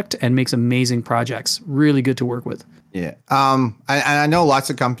product and makes amazing projects. Really good to work with. Yeah. I know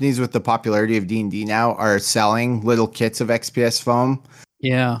lots of companies with the popularity of D&D now are selling little kits of XPS foam.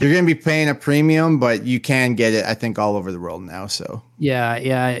 Yeah. You're going to be paying a premium, but you can get it, I think, all over the world now. So yeah.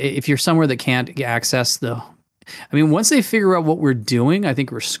 If you're somewhere that can't access once they figure out what we're doing, I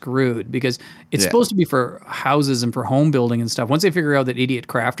think we're screwed, because it's supposed to be for houses and for home building and stuff. Once they figure out that idiot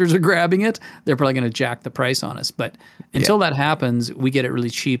crafters are grabbing it, they're probably going to jack the price on us. But until that happens, we get it really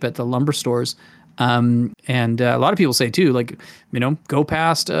cheap at the lumber stores. And a lot of people say too, like, go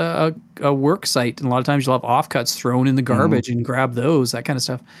past a work site, and a lot of times you'll have offcuts thrown in the garbage and grab those, that kind of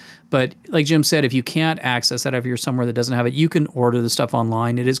stuff. But like Jim said, if you can't access that, if you're somewhere that doesn't have it, you can order the stuff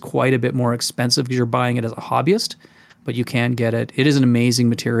online. It is quite a bit more expensive because you're buying it as a hobbyist, but you can get it. It is an amazing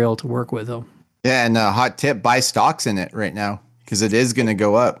material to work with, though. Yeah, and a hot tip, buy stocks in it right now, because it is going to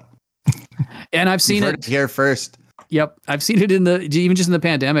go up. And I've seen it here first. Yep. I've seen it even just in the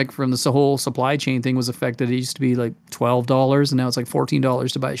pandemic, from the whole supply chain thing was affected. It used to be like $12 and now it's like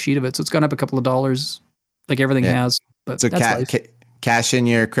 $14 to buy a sheet of it. So it's gone up a couple of dollars, like everything has. But so cash in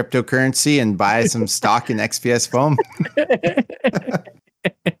your cryptocurrency and buy some stock in XPS foam.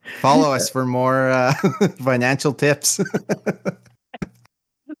 Follow us for more financial tips.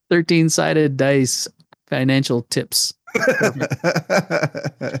 13-sided dice financial tips.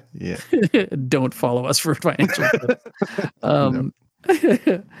 Yeah. Don't follow us for financial tips.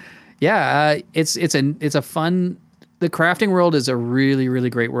 Yeah, it's a fun. The crafting world is a really, really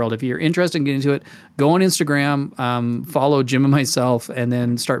great world. If you're interested in getting into it, go on Instagram, follow Jim and myself, and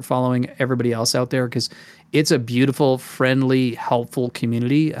then start following everybody else out there because it's a beautiful, friendly, helpful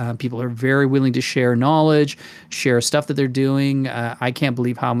community. People are very willing to share knowledge, share stuff that they're doing. I can't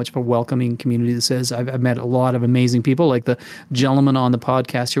believe how much of a welcoming community this is. I've met a lot of amazing people, like the gentleman on the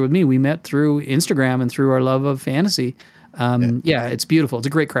podcast here with me. We met through Instagram and through our love of fantasy. Yeah, it's beautiful. It's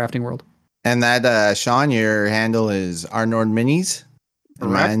a great crafting world. And that, Sean, your handle is Arnord Minis.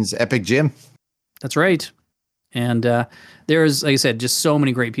 And mine's Epic Jim. That's right. And there's, like I said, just so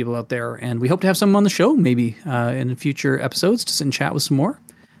many great people out there. And we hope to have some on the show maybe in future episodes to sit and chat with some more.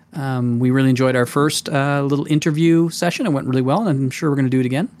 We really enjoyed our first little interview session. It went really well, and I'm sure we're going to do it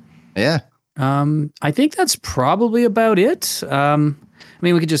again. Yeah. I think that's probably about it. I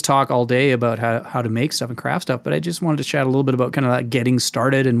mean, we could just talk all day about how to make stuff and craft stuff, but I just wanted to chat a little bit about kind of that getting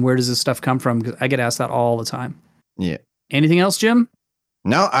started and where does this stuff come from? Because I get asked that all the time. Yeah. Anything else, Jim?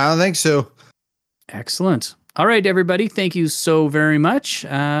 No, I don't think so. Excellent. All right, everybody. Thank you so very much.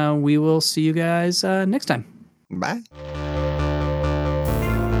 We will see you guys next time. Bye.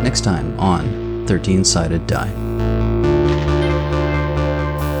 Next time on 13-Sided Die.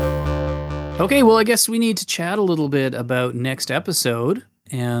 Okay, well, I guess we need to chat a little bit about next episode.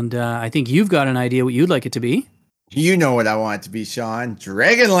 And I think you've got an idea what you'd like it to be. You know what I want it to be, Sean.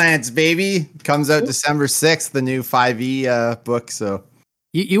 Dragonlance, baby. Comes out December 6th, the new 5e book. So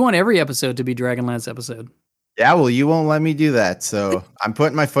you want every episode to be Dragonlance episode. Yeah, well, you won't let me do that. So I'm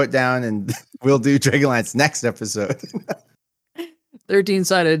putting my foot down and we'll do Dragonlance next episode.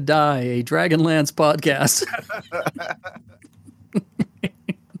 13-Sided Die, a Dragonlance podcast.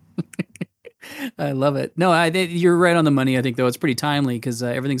 I love it. No, you're right on the money, I think, though. It's pretty timely because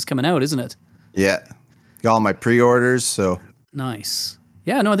everything's coming out, isn't it? Yeah. Got all my pre-orders, so. Nice.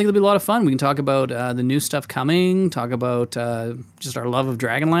 Yeah, no, I think it'll be a lot of fun. We can talk about the new stuff coming, talk about just our love of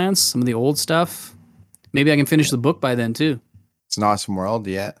Dragonlance, some of the old stuff. Maybe I can finish the book by then, too. It's an awesome world,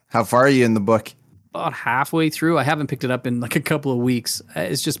 yeah. How far are you in the book? About halfway through. I haven't picked it up in like a couple of weeks.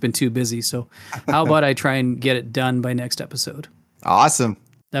 It's just been too busy. So how about I try and get it done by next episode? Awesome.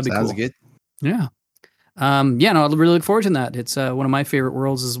 That'd be Sounds cool. good. Yeah. Yeah, no, I really look forward to that. It's one of my favorite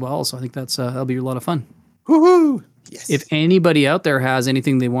worlds as well. So I think that'll be a lot of fun. Woohoo! Yes. If anybody out there has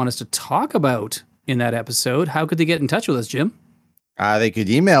anything they want us to talk about in that episode, how could they get in touch with us, Jim? They could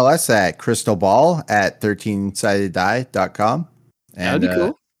email us at crystalball@13sideddie.com. That'd be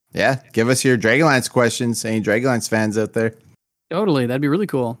cool. Yeah, give us your Dragonlance questions. Any Dragonlance fans out there? Totally, that'd be really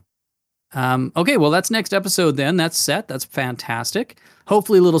cool. Okay, well, that's next episode then. That's set. That's fantastic.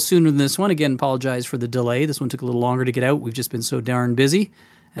 Hopefully a little sooner than this one. Again, apologize for the delay. This one took a little longer to get out. We've just been so darn busy.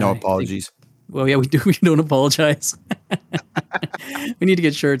 No apologies. Well, yeah, we do. We don't apologize. We need to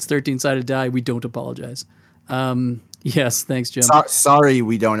get shirts. 13-Sided Die. We don't apologize. Yes, thanks, Jim. Sorry,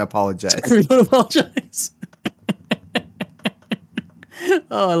 we don't apologize. We don't apologize.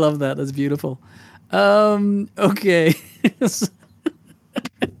 Oh, I love that. That's beautiful. Okay.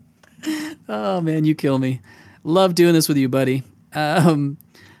 Oh, man, you kill me. Love doing this with you, buddy.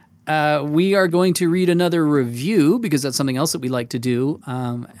 We are going to read another review because that's something else that we like to do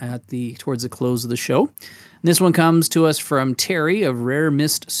towards the close of the show. And this one comes to us from Terry of Rare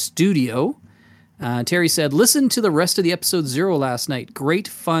Mist Studio. Terry said, listen to the rest of the episode 0 last night. Great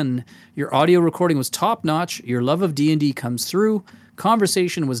fun. Your audio recording was top-notch. Your love of D&D comes through.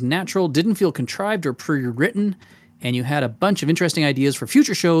 Conversation was natural, didn't feel contrived or pre-written, and you had a bunch of interesting ideas for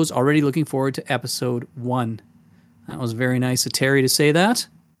future shows. Already looking forward to episode 1. That was very nice of Terry to say that.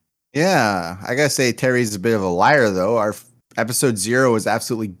 Yeah, I gotta say Terry's a bit of a liar, though. Our episode 0 was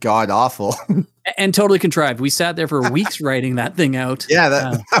absolutely god-awful. And totally contrived. We sat there for weeks writing that thing out. Yeah,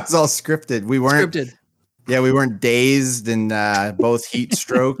 that was all scripted. We weren't scripted. Yeah, we weren't dazed and both heat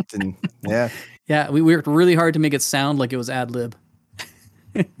stroked and yeah. Yeah, we worked really hard to make it sound like it was ad lib.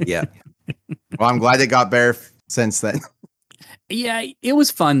 Yeah. Well, I'm glad it got better since then. Yeah, it was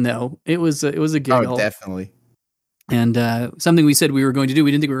fun though. It was a giggle. Oh, definitely. And something we said we were going to do.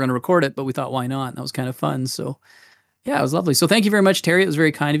 We didn't think we were going to record it, but we thought, why not? That was kind of fun. So yeah, it was lovely. So thank you very much, Terry. It was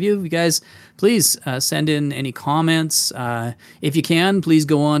very kind of you. You guys, please send in any comments. If you can, please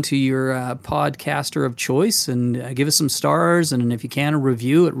go on to your podcaster of choice and give us some stars. And if you can, a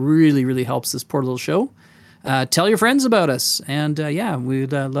review. It really, really helps this poor little show. Tell your friends about us. And yeah,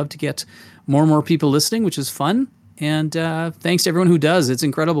 we'd love to get more and more people listening, which is fun. And thanks to everyone who does. It's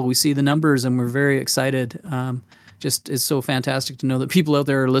incredible. We see the numbers and we're very excited. Just it's so fantastic to know that people out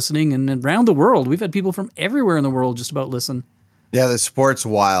there are listening and around the world. We've had people from everywhere in the world just about listen. Yeah, the sport's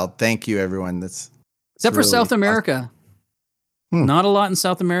wild. Thank you, everyone. Except for South America. Not a lot in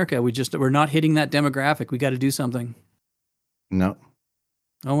South America. We're not hitting that demographic. We got to do something. No.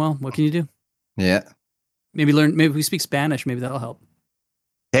 Oh, well, what can you do? Yeah. Maybe we speak Spanish. Maybe that'll help.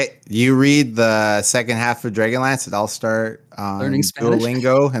 Hey, you read the second half of Dragonlance and I'll start learning Spanish.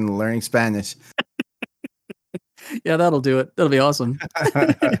 Duolingo and learning Spanish. Yeah, that'll do it. That'll be awesome.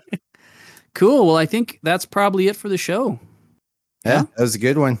 Cool. Well, I think that's probably it for the show. Yeah, that was a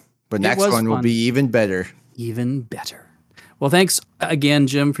good one. But next one will be even better. Even better. Well, thanks again,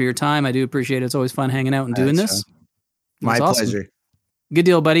 Jim, for your time. I do appreciate it. It's always fun hanging out and doing this. My pleasure. Good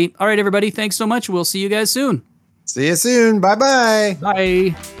deal, buddy. All right, everybody. Thanks so much. We'll see you guys soon. See you soon. Bye-bye.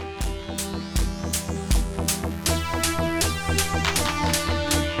 Bye.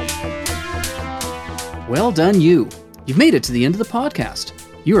 Well done, you. You've made it to the end of the podcast.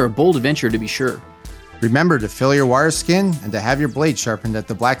 You are a bold adventurer, to be sure. Remember to fill your wire skin and to have your blade sharpened at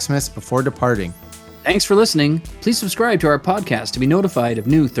the blacksmith's before departing. Thanks for listening. Please subscribe to our podcast to be notified of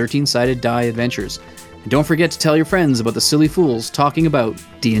new 13-sided die adventures. And don't forget to tell your friends about the silly fools talking about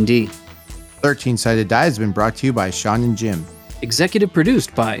D&D. 13-sided die has been brought to you by Sean and Jim. Executive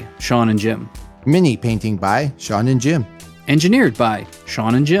produced by Sean and Jim. Mini painting by Sean and Jim. Engineered by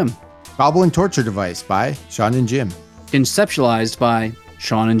Sean and Jim. Goblin torture device by Sean and Jim. Conceptualized by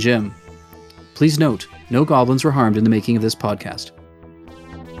Sean and Jim. Please note, no goblins were harmed in the making of this podcast.